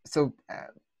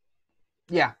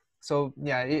yeah. So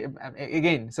yeah.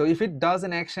 Again, so if it does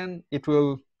an action, it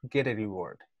will get a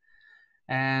reward.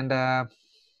 And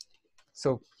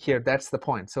so here, that's the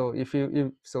point. So if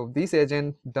so this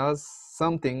agent does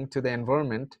something to the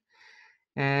environment,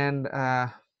 and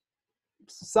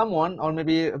someone, or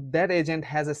maybe that agent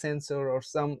has a sensor or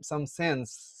some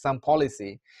sense, some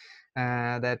policy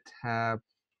that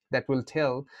will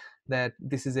tell that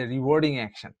this is a rewarding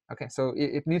action. Okay, so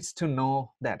it needs to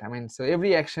know that. I mean, so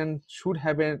every action should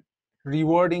have a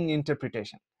rewarding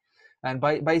interpretation. And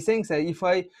by saying, say, if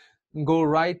I go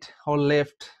right or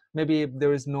left, maybe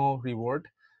there is no reward.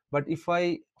 But if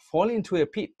I fall into a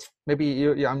pit,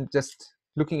 maybe I'm just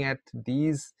looking at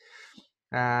these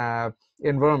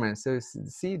environments. So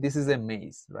see, this is a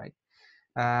maze, right?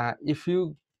 If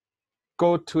you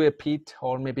go to a pit,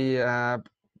 or maybe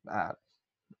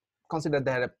consider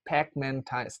that a Pac-Man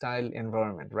style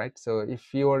environment, right? So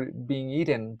if you're being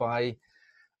eaten by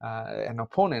an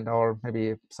opponent or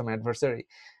maybe some adversary,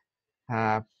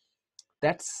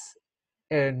 that's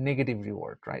a negative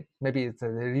reward, right? Maybe the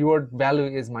reward value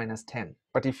is -10,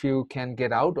 but if you can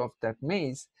get out of that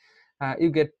maze, you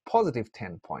get positive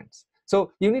 10 points.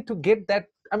 So you need to get that,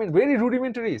 I mean, very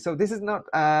rudimentary. So this is not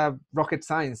rocket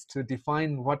science to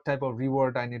define what type of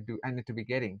reward I need to be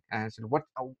getting, and so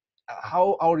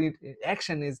how our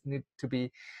action need to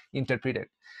be interpreted.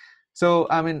 So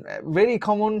I mean, very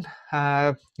common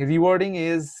rewarding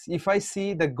is if I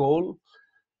see the goal.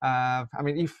 I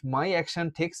mean, if my action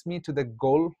takes me to the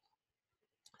goal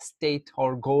state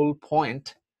or goal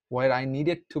point where I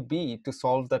needed to be to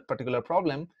solve that particular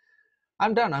problem,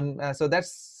 I'm done. So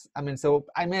that's, I mean, so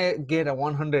I may get a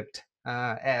 100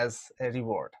 as a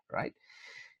reward, right?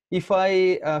 If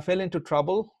I fell into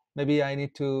trouble, maybe I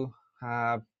need to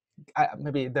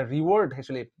maybe the reward,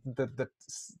 actually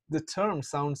the term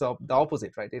sounds of the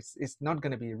opposite, right? It's not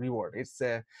going to be reward, it's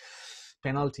a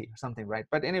penalty or something, right?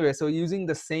 But anyway, so using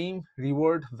the same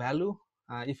reward value,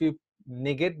 if you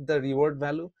negate the reward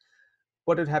value,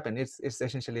 what would happen? It's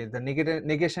essentially the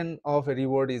negation of a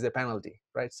reward is a penalty,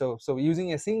 right? So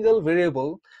using a single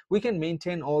variable, we can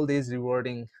maintain all these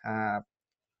rewarding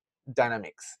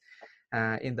dynamics.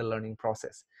 in the learning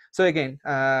process. So again,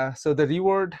 so the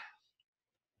reward,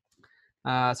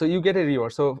 so you get a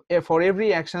reward. So for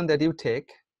every action that you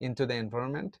take into the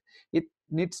environment, it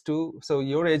needs to, so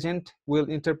your agent will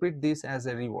interpret this as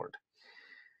a reward.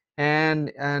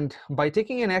 And by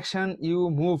taking an action, you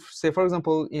move, say for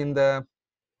example, in the,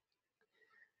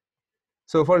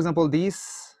 so for example, these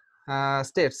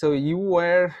steps, so you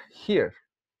were here,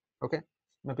 okay,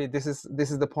 maybe this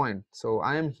is the point, so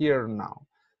I am here now,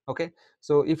 okay.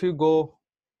 So if you go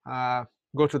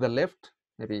to the left,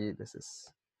 maybe this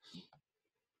is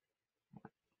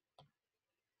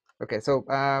okay. So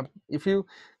if you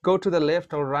go to the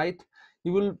left or right,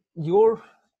 your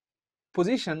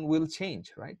position will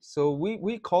change, right? So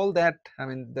we call that, I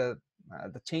mean, the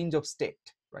change of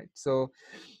state, right? So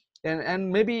and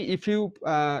maybe if you're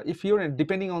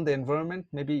depending on the environment,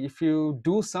 maybe if you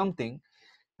do something,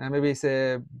 maybe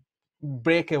say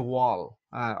break a wall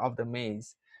of the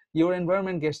maze, your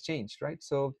environment gets changed, right?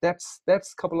 So that's a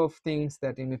couple of things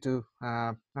that you need to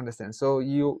understand. So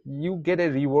you get a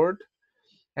reward,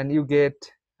 and you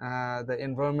get the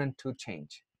environment to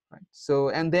change, right? So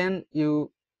and then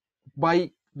you,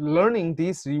 by learning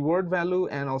this reward value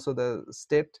and also the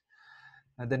state,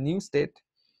 the new state,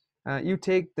 you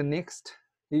take the next,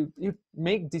 you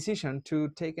make decision to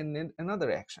take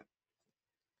another action,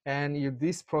 and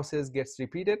this process gets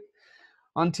repeated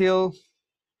until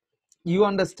you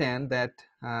understand that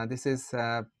this is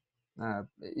I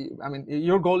mean,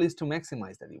 your goal is to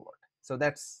maximize the reward. So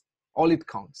that's all it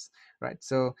counts, right?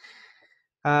 So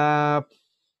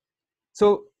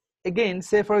so again,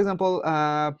 say for example,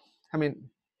 I mean,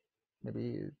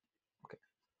 maybe okay.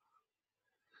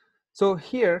 So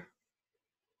here,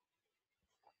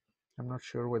 I'm not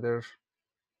sure whether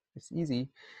it's easy.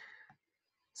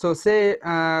 So say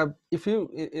if you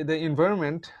the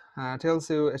environment tells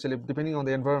you, actually depending on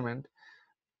the environment,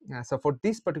 so for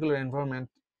this particular environment,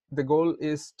 the goal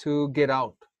is to get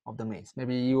out of the maze.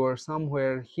 Maybe you are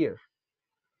somewhere here.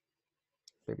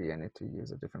 Maybe I need to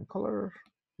use a different color.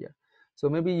 Yeah. So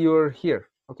maybe you're here.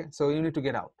 Okay. So you need to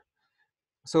get out.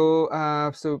 So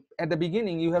so at the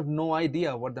beginning, you have no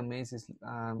idea what the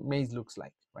maze looks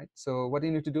like, right? So what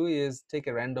you need to do is take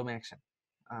a random action,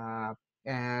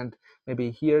 and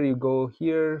maybe here you go,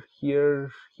 here,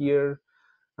 here, here.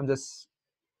 I'm just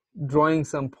drawing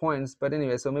some points, but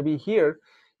anyway, so maybe here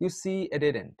you see a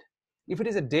dead end. If it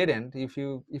is a dead end, if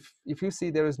you see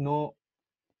there is no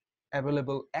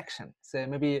available action, say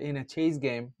maybe in a chase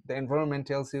game, the environment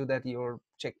tells you that you're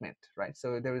checkmate, right?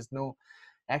 So there is no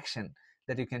action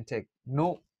that you can take,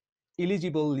 no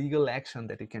eligible legal action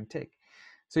that you can take.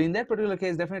 So in that particular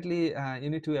case, definitely you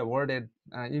need to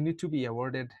be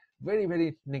awarded very,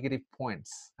 very negative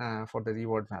points for the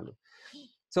reward value.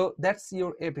 So that's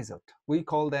your episode. We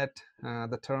call that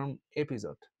the term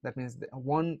episode. That means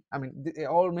one, I mean,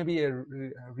 or maybe a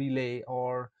relay,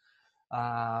 or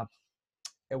a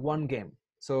one game.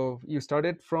 So you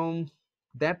started from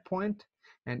that point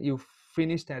and you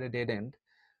finished at a dead end.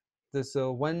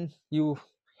 So when you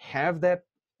have that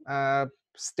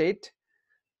state,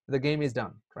 the game is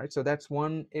done, right? So that's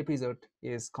one episode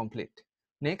is complete.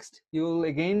 Next, you'll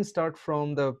again start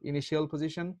from the initial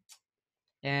position,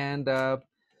 and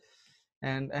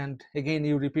again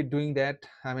you repeat doing that.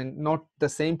 I mean, not the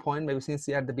same point, maybe since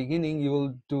at the beginning you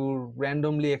will do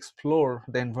randomly explore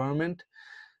the environment,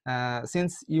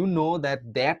 since you know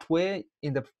that way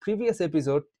in the previous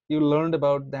episode you learned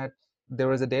about that there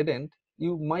was a dead end.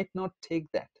 You might not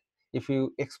take that if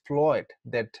you exploit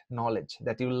that knowledge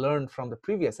that you learned from the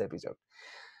previous episode.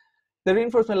 The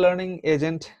reinforcement learning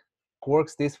agent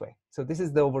works this way. So this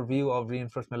is the overview of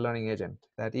reinforcement learning agent,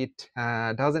 that it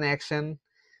does an action.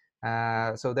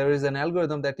 So there is an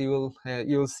algorithm that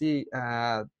you'll see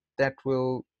that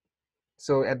will,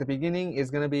 so at the beginning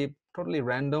is going to be totally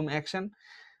random action,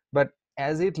 but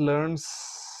as it learns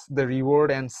the reward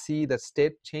and see the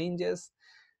state changes,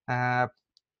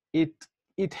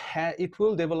 it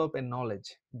will develop a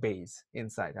knowledge base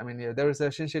inside. I mean, there is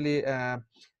essentially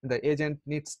the agent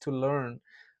needs to learn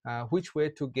which way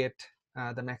to get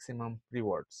the maximum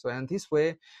reward. So and this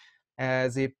way,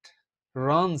 as it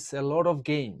runs a lot of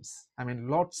games, I mean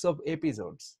lots of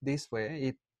episodes, this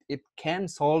way it can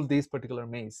solve this particular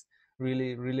maze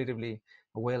really relatively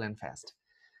well and fast.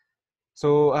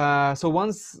 So so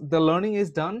once the learning is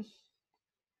done,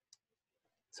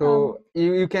 so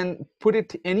you can put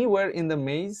it anywhere in the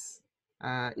maze,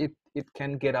 it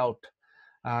can get out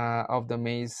of the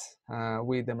maze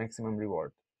with the maximum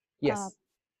reward. Yes.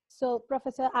 So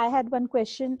Professor, I had one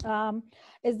question.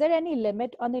 Is there any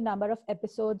limit on the number of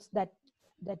episodes that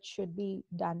should be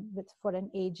done with for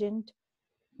an agent?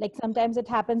 Like sometimes it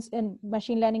happens in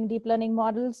machine learning, deep learning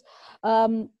models.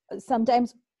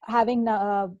 Sometimes having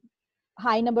a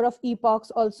high number of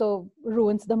epochs also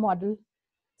ruins the model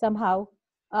somehow.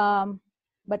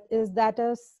 But is that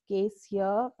a case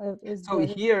here? Is So there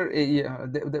here, yeah,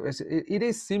 it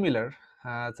is similar.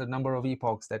 The number of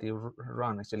epochs that you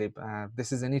run, actually,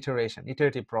 this is an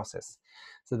iterative process.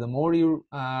 So the more you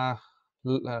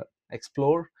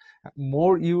explore,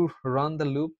 more you run the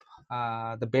loop,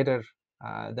 the better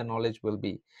the knowledge will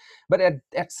be. But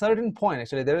at certain point,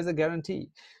 actually, there is a guarantee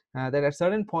that at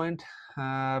certain point,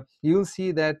 you'll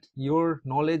see that your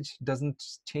knowledge doesn't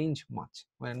change much.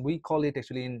 When we call it,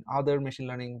 actually, in other machine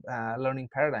learning learning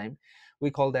paradigm, we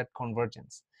call that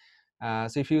convergence.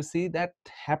 So if you see that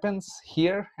happens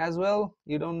here as well,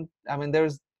 you don't, I mean,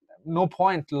 there's no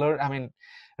point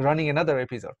running another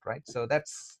episode, right? So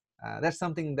that's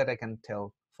something that I can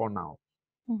tell for now.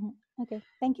 Okay,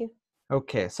 thank you.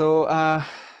 Okay, so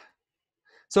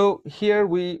so here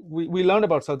we learned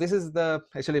about, so this is the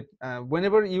actually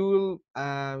whenever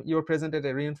you're presented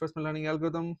a reinforcement learning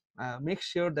algorithm, make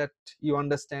sure that you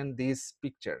understand this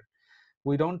picture.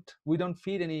 We don't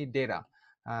feed any data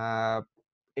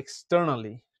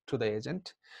externally to the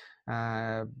agent.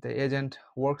 The agent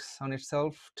works on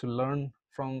itself to learn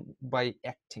by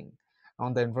acting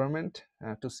on the environment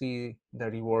to see the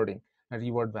reward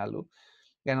value,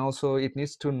 and also it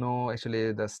needs to know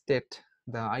actually the state,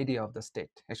 the idea of the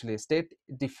state. Actually, state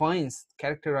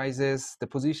characterizes the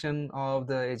position of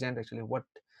the agent, actually what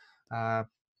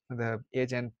the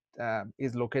agent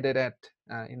is located at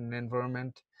in an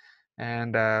environment,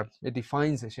 and it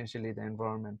defines essentially the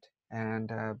environment,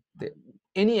 and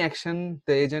any action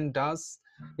the agent does,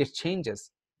 it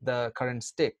changes the current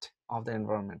state of the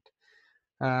environment.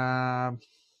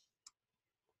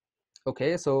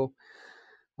 Okay, so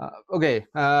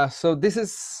so this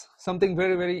is something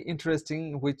very, very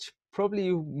interesting, which probably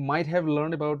you might have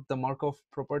learned about the Markov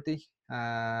property.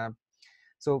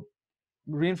 So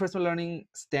reinforcement learning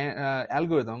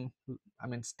algorithm,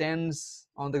 stands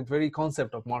on the very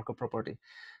concept of Markov property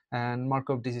and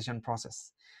Markov decision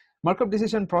process. Markov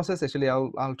decision process, actually,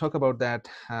 I'll talk about that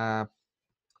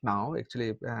now.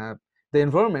 Actually, the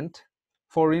environment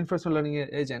for reinforcement learning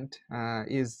agent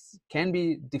can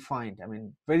be defined,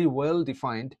 very well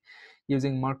defined,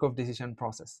 using Markov decision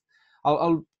process.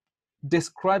 I'll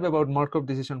describe about Markov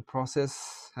decision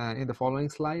process in the following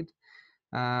slide.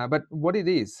 But what it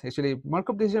is, actually,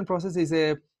 Markov decision process is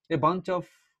a bunch of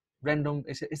random,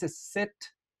 it's a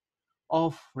set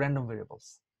of random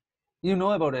variables. You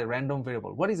know about a random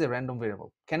variable. What is a random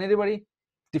variable? Can anybody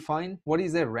define what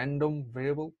is a random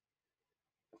variable?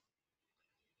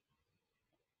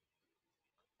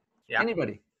 Yeah.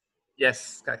 Anybody?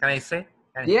 Yes. Can I say?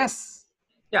 Yes.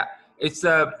 Yeah. It's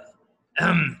a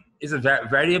it's a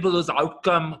variable whose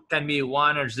outcome can be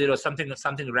 1 or 0,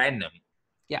 something random.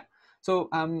 Yeah. So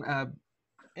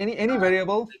any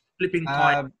variable, flipping coin,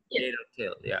 head or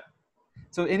tail. Yeah.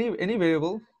 So any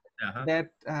variable that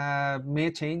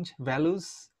may change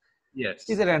values, yes,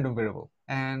 is a random variable,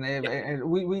 and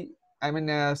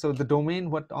so the domain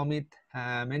what Amit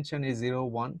mentioned is 0,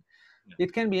 1.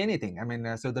 It can be anything.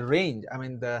 So the range,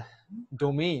 the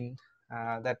domain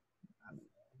that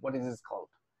what is this called?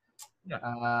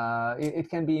 It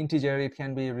can be integer, it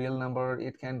can be real number,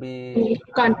 it can be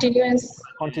continuous,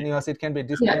 it can be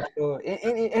discrete. So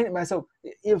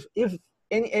if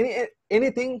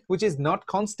anything which is not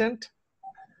constant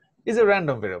is a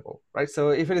random variable, right? So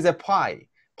if it is a pi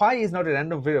is not a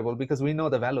random variable, because we know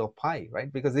the value of pi,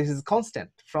 right? Because this is constant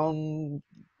from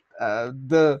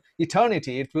the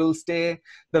eternity. It will stay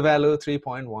the value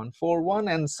 3.141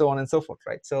 and so on and so forth,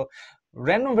 right? So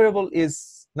random variable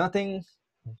is nothing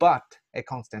but a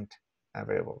constant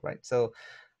variable, right? So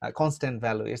a constant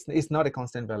value is not a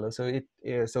constant value, so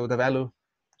so the value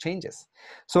changes.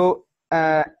 So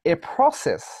a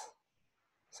process,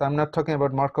 so I'm not talking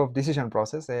about Markov decision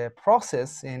process. A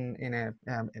process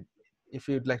if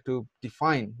you'd like to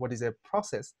define what is a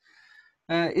process,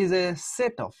 is a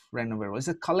set of random variables,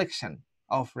 it's a collection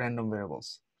of random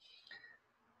variables.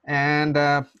 And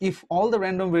if all the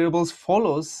random variables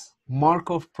follows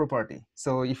Markov property,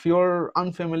 so if you're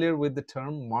unfamiliar with the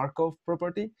term Markov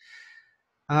property,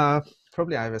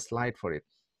 probably I have a slide for it.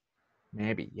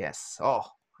 Maybe, yes.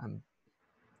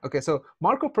 Okay, so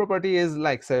Markov property is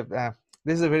like, say,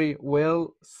 this is a very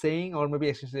well saying, or maybe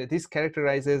actually this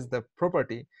characterizes the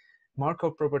property,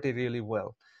 Markov property, really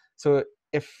well. So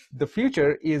if the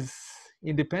future is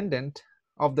independent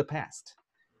of the past,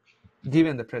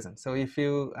 given the present, so if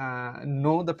you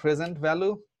know the present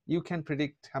value, you can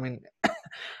predict,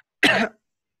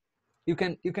 you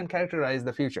can characterize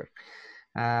the future.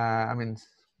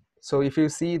 So if you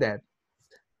see that,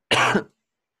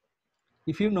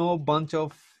 if you know a bunch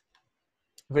of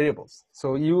variables,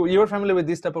 so you're familiar with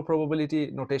this type of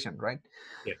probability notation, right?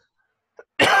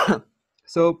 Yeah.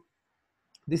 So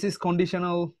this is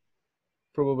conditional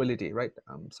probability, right?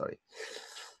 I'm sorry.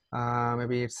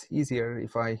 Maybe it's easier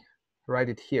if I write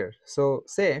it here. So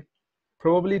say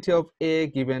probability of A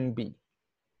given B,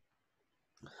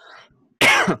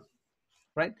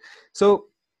 right? So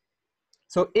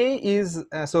A is,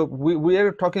 so we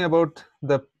are talking about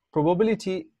the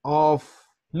probability of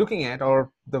looking at,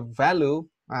 or the value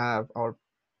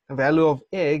of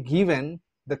A given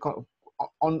the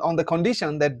on the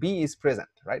condition that B is present,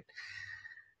 right?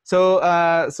 So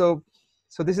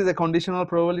so this is a conditional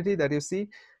probability that you see.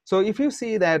 So if you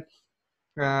see that,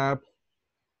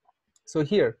 so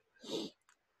here,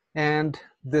 and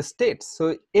the states,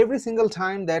 so every single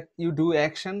time that you do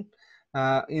action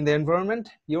in the environment,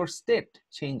 your state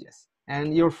changes,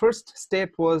 and your first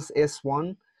state was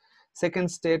S1,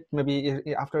 second state, maybe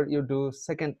after you do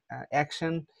second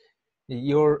action,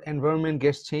 your environment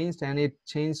gets changed and it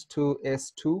changed to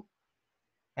S2,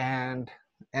 and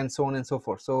so on and so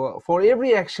forth. So for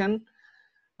every action,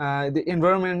 the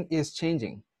environment is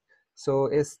changing, so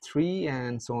S3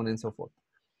 and so on and so forth.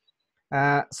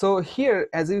 So here,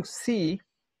 as you see,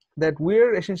 that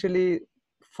we're essentially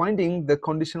finding the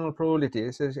conditional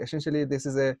probability. So essentially this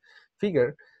is a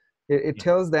figure. It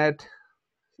tells that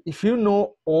if you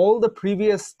know all the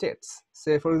previous states,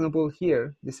 say for example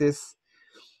here, this is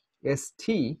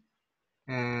ST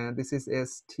and this is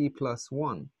ST plus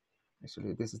 1.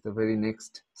 Actually this is the very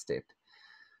next state.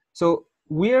 So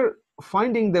we're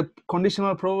finding the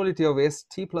conditional probability of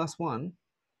ST plus 1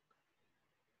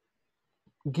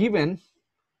 given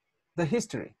the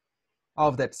history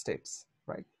of that states,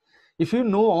 right? If you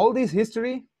know all this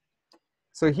history,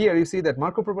 so here you see that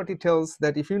Markov property tells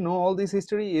that if you know all this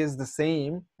history is the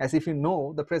same as if you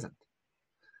know the present.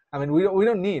 I mean, we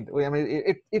don't need, I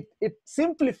mean, it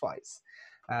simplifies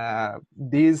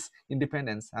these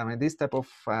independence, I mean, this type of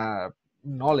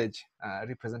knowledge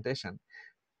representation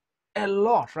a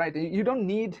lot, right? You don't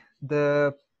need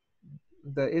the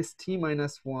ST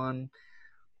minus 1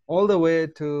 all the way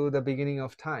to the beginning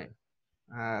of time.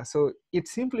 So it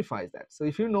simplifies that. So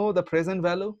if you know the present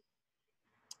value,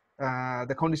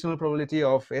 the conditional probability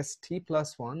of ST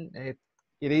plus 1, it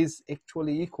is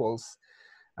actually equals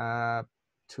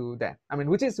to that. I mean,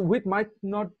 which might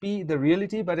not be the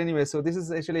reality, but anyway, so this is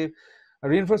actually a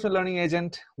reinforcement learning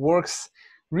agent works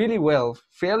really well,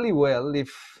 fairly well,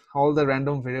 if all the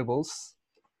random variables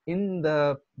in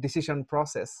the decision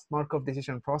process, Markov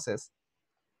decision process,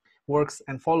 works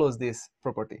and follows this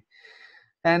property.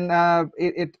 And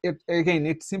it again,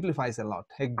 it simplifies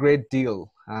a great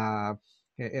deal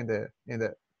in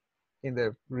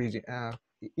the region,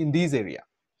 in this area.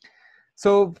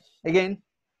 So again,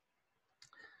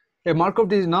 a Markov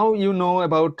decision, now you know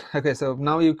about, okay, so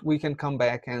now we can come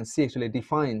back and see, actually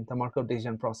define the Markov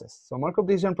decision process. So Markov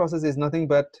decision process is nothing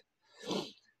but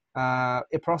a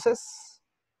process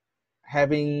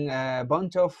having a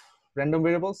bunch of random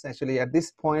variables. Actually at this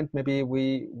point maybe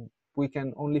we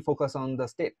can only focus on the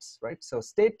states, right? So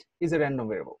state is a random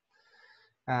variable.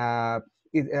 I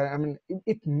mean,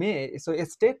 it may, so a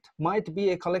state might be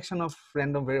a collection of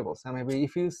random variables. And maybe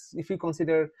if you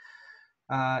consider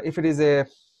if it is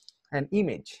an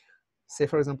image, say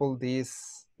for example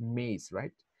this maze,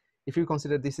 right? If you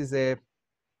consider this is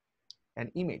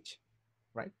an image,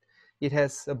 right? It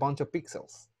has a bunch of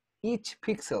pixels. Each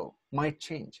pixel might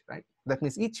change, right? That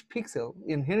means each pixel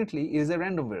inherently is a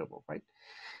random variable, right?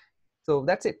 So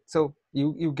that's it. So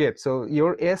you get, so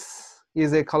your S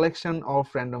is a collection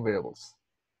of random variables.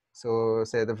 So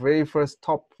say the very first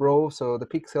top row, so the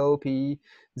pixel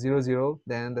P00,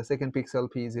 then the second pixel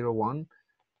P01,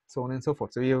 so on and so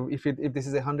forth. So if this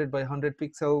is a 100 by 100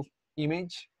 pixel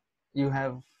image, you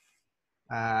have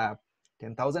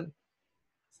 10,000,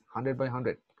 100 by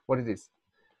 100. What it is?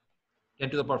 10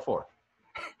 to the power 4.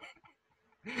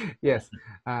 Yes.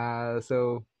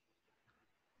 So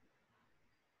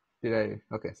did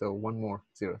I? Okay. So one more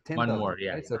zero. 10,000. One more,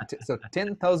 yeah. Right? So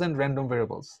 10,000 random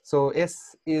variables. So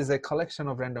S is a collection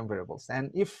of random variables,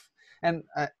 and and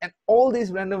all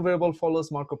these random variable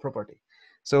follows Markov property.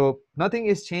 So nothing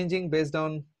is changing based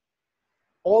on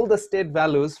all the state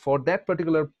values for that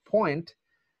particular point.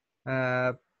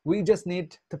 We just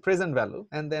need the present value,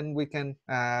 and then we can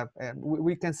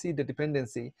see the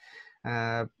dependency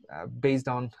based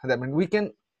on that. I mean, we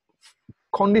can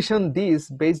condition these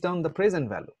based on the present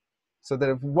value. So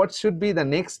that what should be the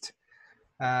next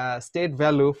state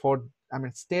value for, I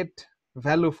mean, state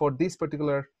value for this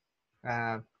particular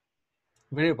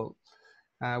variable.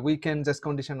 we can just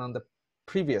condition on the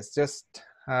previous. Just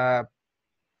I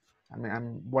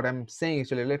mean, what I'm saying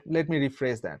actually, let me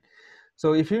rephrase that.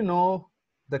 So if you know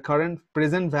the current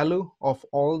present value of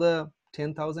all the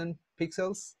 10,000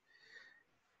 pixels,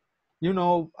 you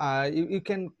know, you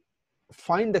can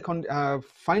find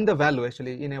the value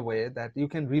actually in a way that you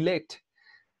can relate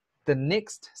the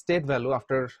next state value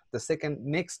after the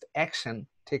next action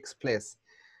takes place.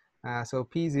 So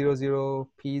P00,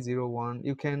 P01,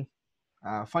 you can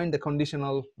find the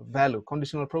conditional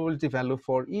probability value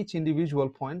for each individual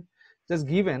point, just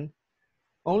given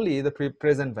only the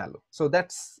present value. So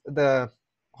that's the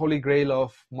holy grail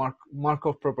of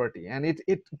Markov property, and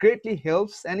it greatly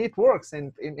helps, and it works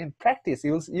in practice.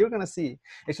 You're gonna see.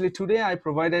 Actually, today I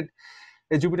provided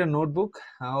a Jupyter notebook,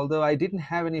 although I didn't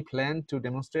have any plan to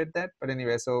demonstrate that. But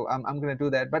anyway, so I'm gonna do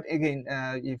that. But again,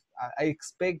 if I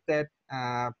expect that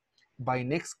by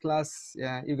next class,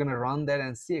 you're gonna run that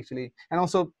and see actually. And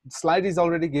also, slide is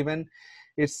already given.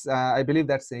 It's I believe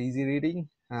that's easy reading.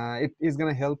 It is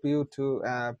gonna help you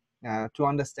to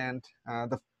understand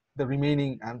the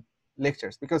remaining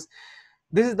lectures, because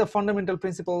this is the fundamental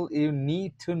principle you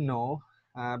need to know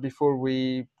before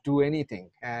we do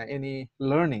anything, any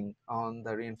learning on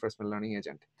the reinforcement learning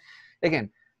agent.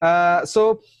 Again,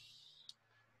 so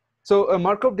a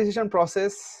Markov decision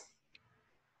process.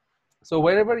 So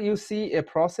wherever you see a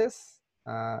process,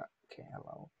 okay,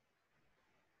 hello.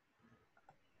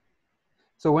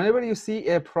 So whenever you see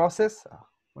a process,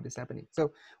 what is happening?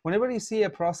 So whenever you see a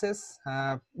process,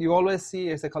 you always see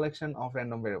it's a collection of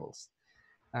random variables.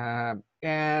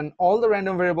 And all the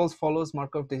random variables follows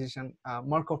Markov decision,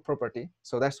 Markov property.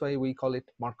 So that's why we call it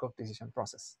Markov decision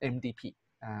process, MDP.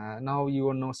 Now you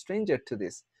are no stranger to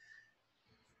this.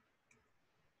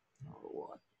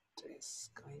 What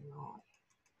is going on?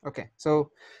 Okay,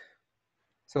 so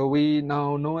we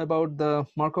now know about the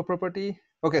Markov property.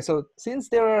 Okay, so since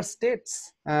there are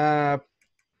states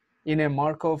in a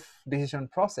Markov decision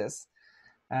process,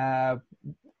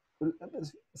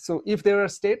 so if there are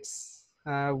states,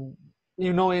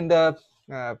 you know, in the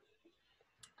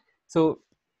so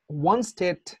one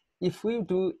state, if we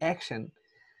do action,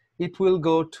 it will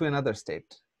go to another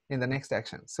state in the next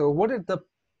action. So what is the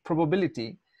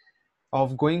probability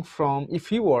of going from,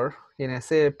 if you were in a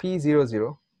say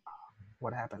P00,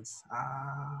 what happens?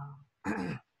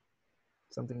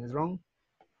 Something is wrong.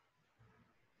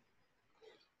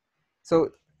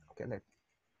 So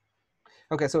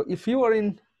okay, so if you are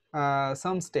in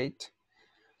some state,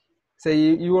 say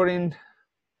you are in,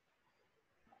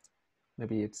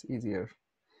 maybe it's easier.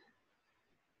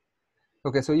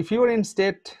 Okay, so if you are in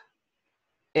state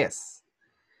S,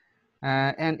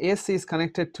 and S is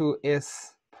connected to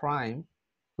S prime,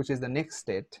 which is the next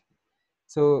state,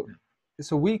 so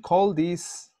we call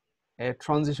this a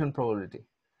transition probability.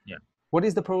 Yeah. What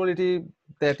is the probability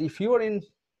that if you are in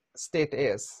state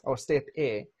S or state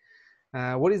A,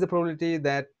 what is the probability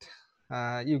that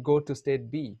you go to state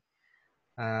B?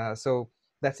 So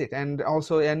that's it. And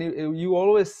also, and you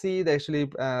always see that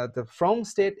actually from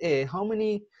state A, how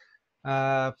many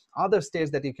other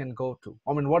states that you can go to.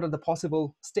 I mean, what are the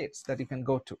possible states that you can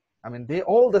go to? I mean,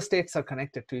 all the states are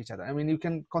connected to each other. I mean, you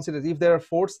can consider if there are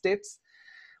 4 states,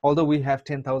 although we have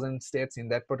 10,000 states in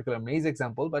that particular maze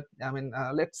example, but I mean,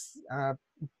 let's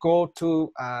go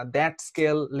to that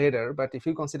scale later. But if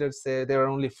you consider, say, there are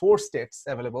only 4 states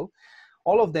available,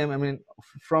 all of them, I mean,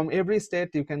 from every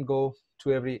state you can go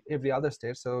to every other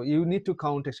state. So you need to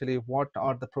count actually what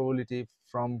are the probability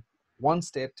from one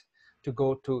state to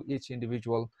go to each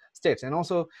individual states. And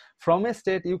also from a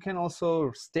state you can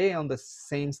also stay on the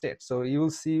same state. So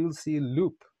you'll see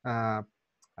loop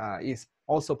is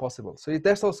also possible. So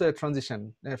that's also a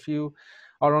transition. If you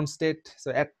are on state, so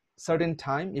at certain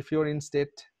time, if you're in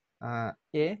state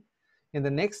A, in the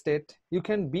next state you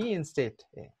can be in state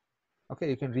A. Okay,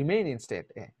 you can remain in state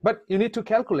A, but you need to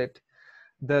calculate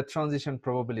the transition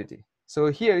probability. So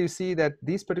here you see that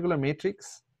this particular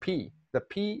matrix P, the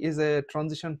P is a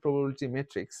transition probability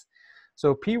matrix.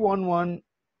 So P11,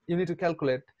 you need to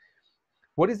calculate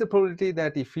what is the probability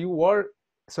that if you were,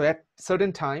 so at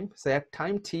certain time, so at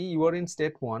time t you are in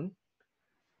state 1,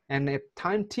 and at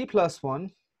time t plus 1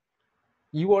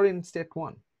 you are in state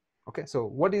 1. Okay, so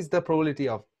what is the probability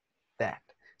of that?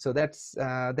 So that's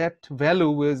that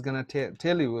value is going to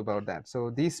tell you about that. So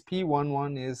this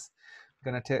P11 is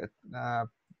going to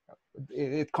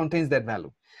it contains that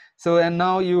value. So and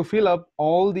now you fill up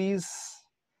all these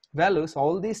values,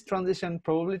 all these transition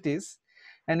probabilities,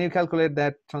 and you calculate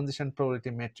that transition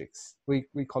probability matrix.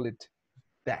 We call it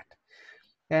that.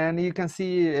 And you can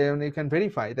see, and you can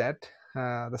verify that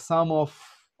the sum of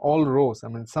all rows, I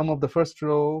mean sum of the first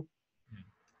row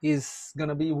is going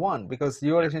to be 1 because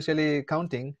you are essentially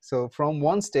counting. So from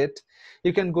one state,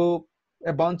 you can go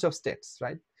a bunch of states,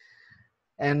 right?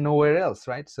 And nowhere else,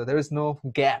 right? So there is no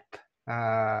gap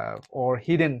or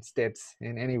hidden states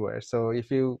in anywhere. So if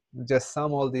you just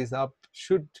sum all these up,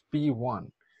 should be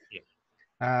 1.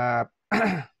 Yeah.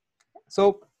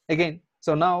 So again,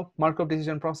 so now Markov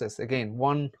decision process, again,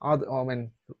 one other,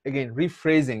 again,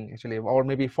 rephrasing actually, or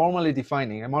maybe formally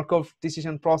defining a Markov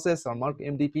decision process or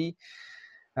MDP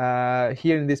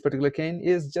here in this particular case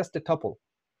is just a tuple.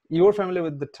 You're familiar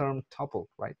with the term tuple,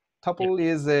 right? Tuple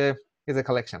is a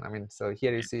collection. I mean, so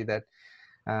here you see that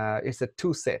it's a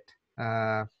 2 set.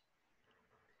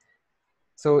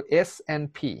 So S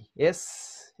and P.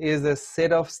 S is a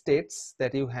set of states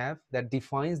that you have that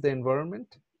defines the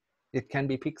environment. It can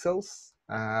be pixels.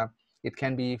 It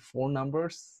can be 4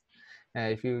 numbers.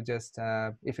 If you just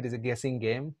if it is a guessing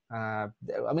game, I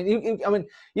mean,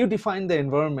 you define the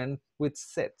environment with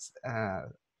sets,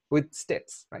 with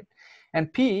states, right?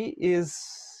 And P is,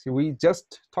 we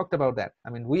just talked about that. I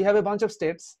mean, we have a bunch of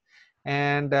states,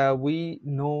 and we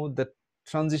know the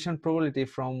transition probability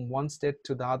from one state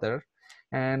to the other,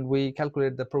 and we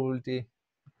calculate the probability,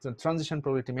 the transition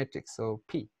probability matrix. So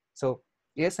P. So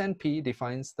S and P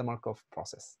defines the Markov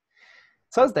process,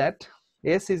 such that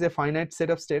S is a finite set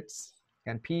of states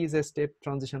and P is a state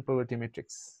transition probability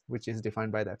matrix, which is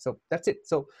defined by that. So that's it.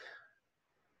 So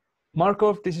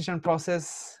Markov decision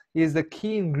process is the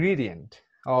key ingredient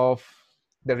of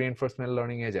the reinforcement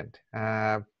learning agent.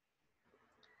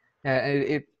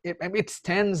 It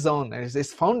stands on,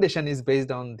 its foundation is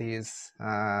based on these,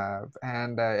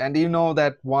 and you know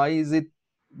that why is it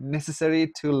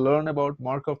necessary to learn about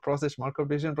Markov process, Markov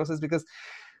decision process? Because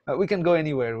we can go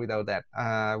anywhere without that.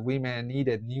 We may need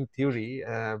a new theory,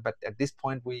 but at this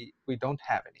point we don't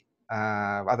have any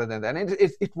other than that. And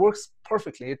it works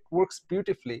perfectly. It works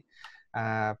beautifully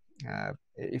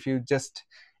if you just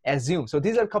assume. So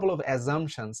these are a couple of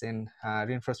assumptions in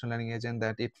reinforcement learning agent,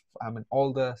 that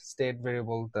all the state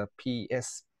variable, the P,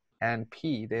 S, and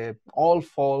P, they all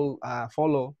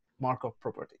follow Markov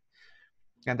property,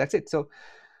 and that's it. So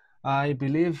I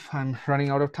believe I'm running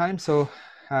out of time. So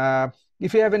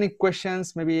if you have any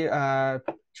questions, maybe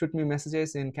shoot me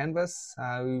messages in Canvas.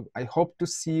 I hope to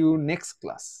see you next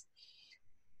class.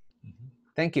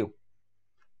 Thank you.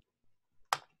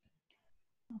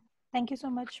 Thank you so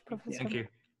much, Professor. Thank you.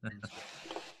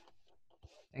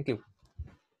 Thank you.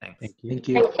 Thanks. Thank you. Thank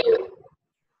you.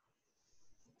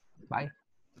 Bye.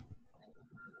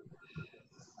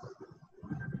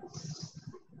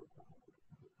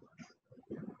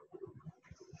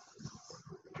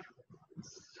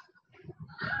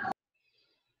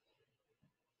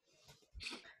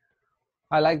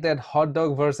 I like that hot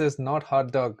dog versus not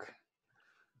hot dog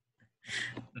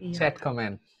chat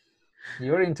comment.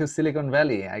 You're into Silicon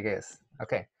Valley, I guess.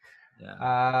 Okay.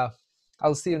 Yeah.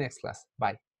 I'll see you next class.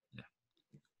 Bye.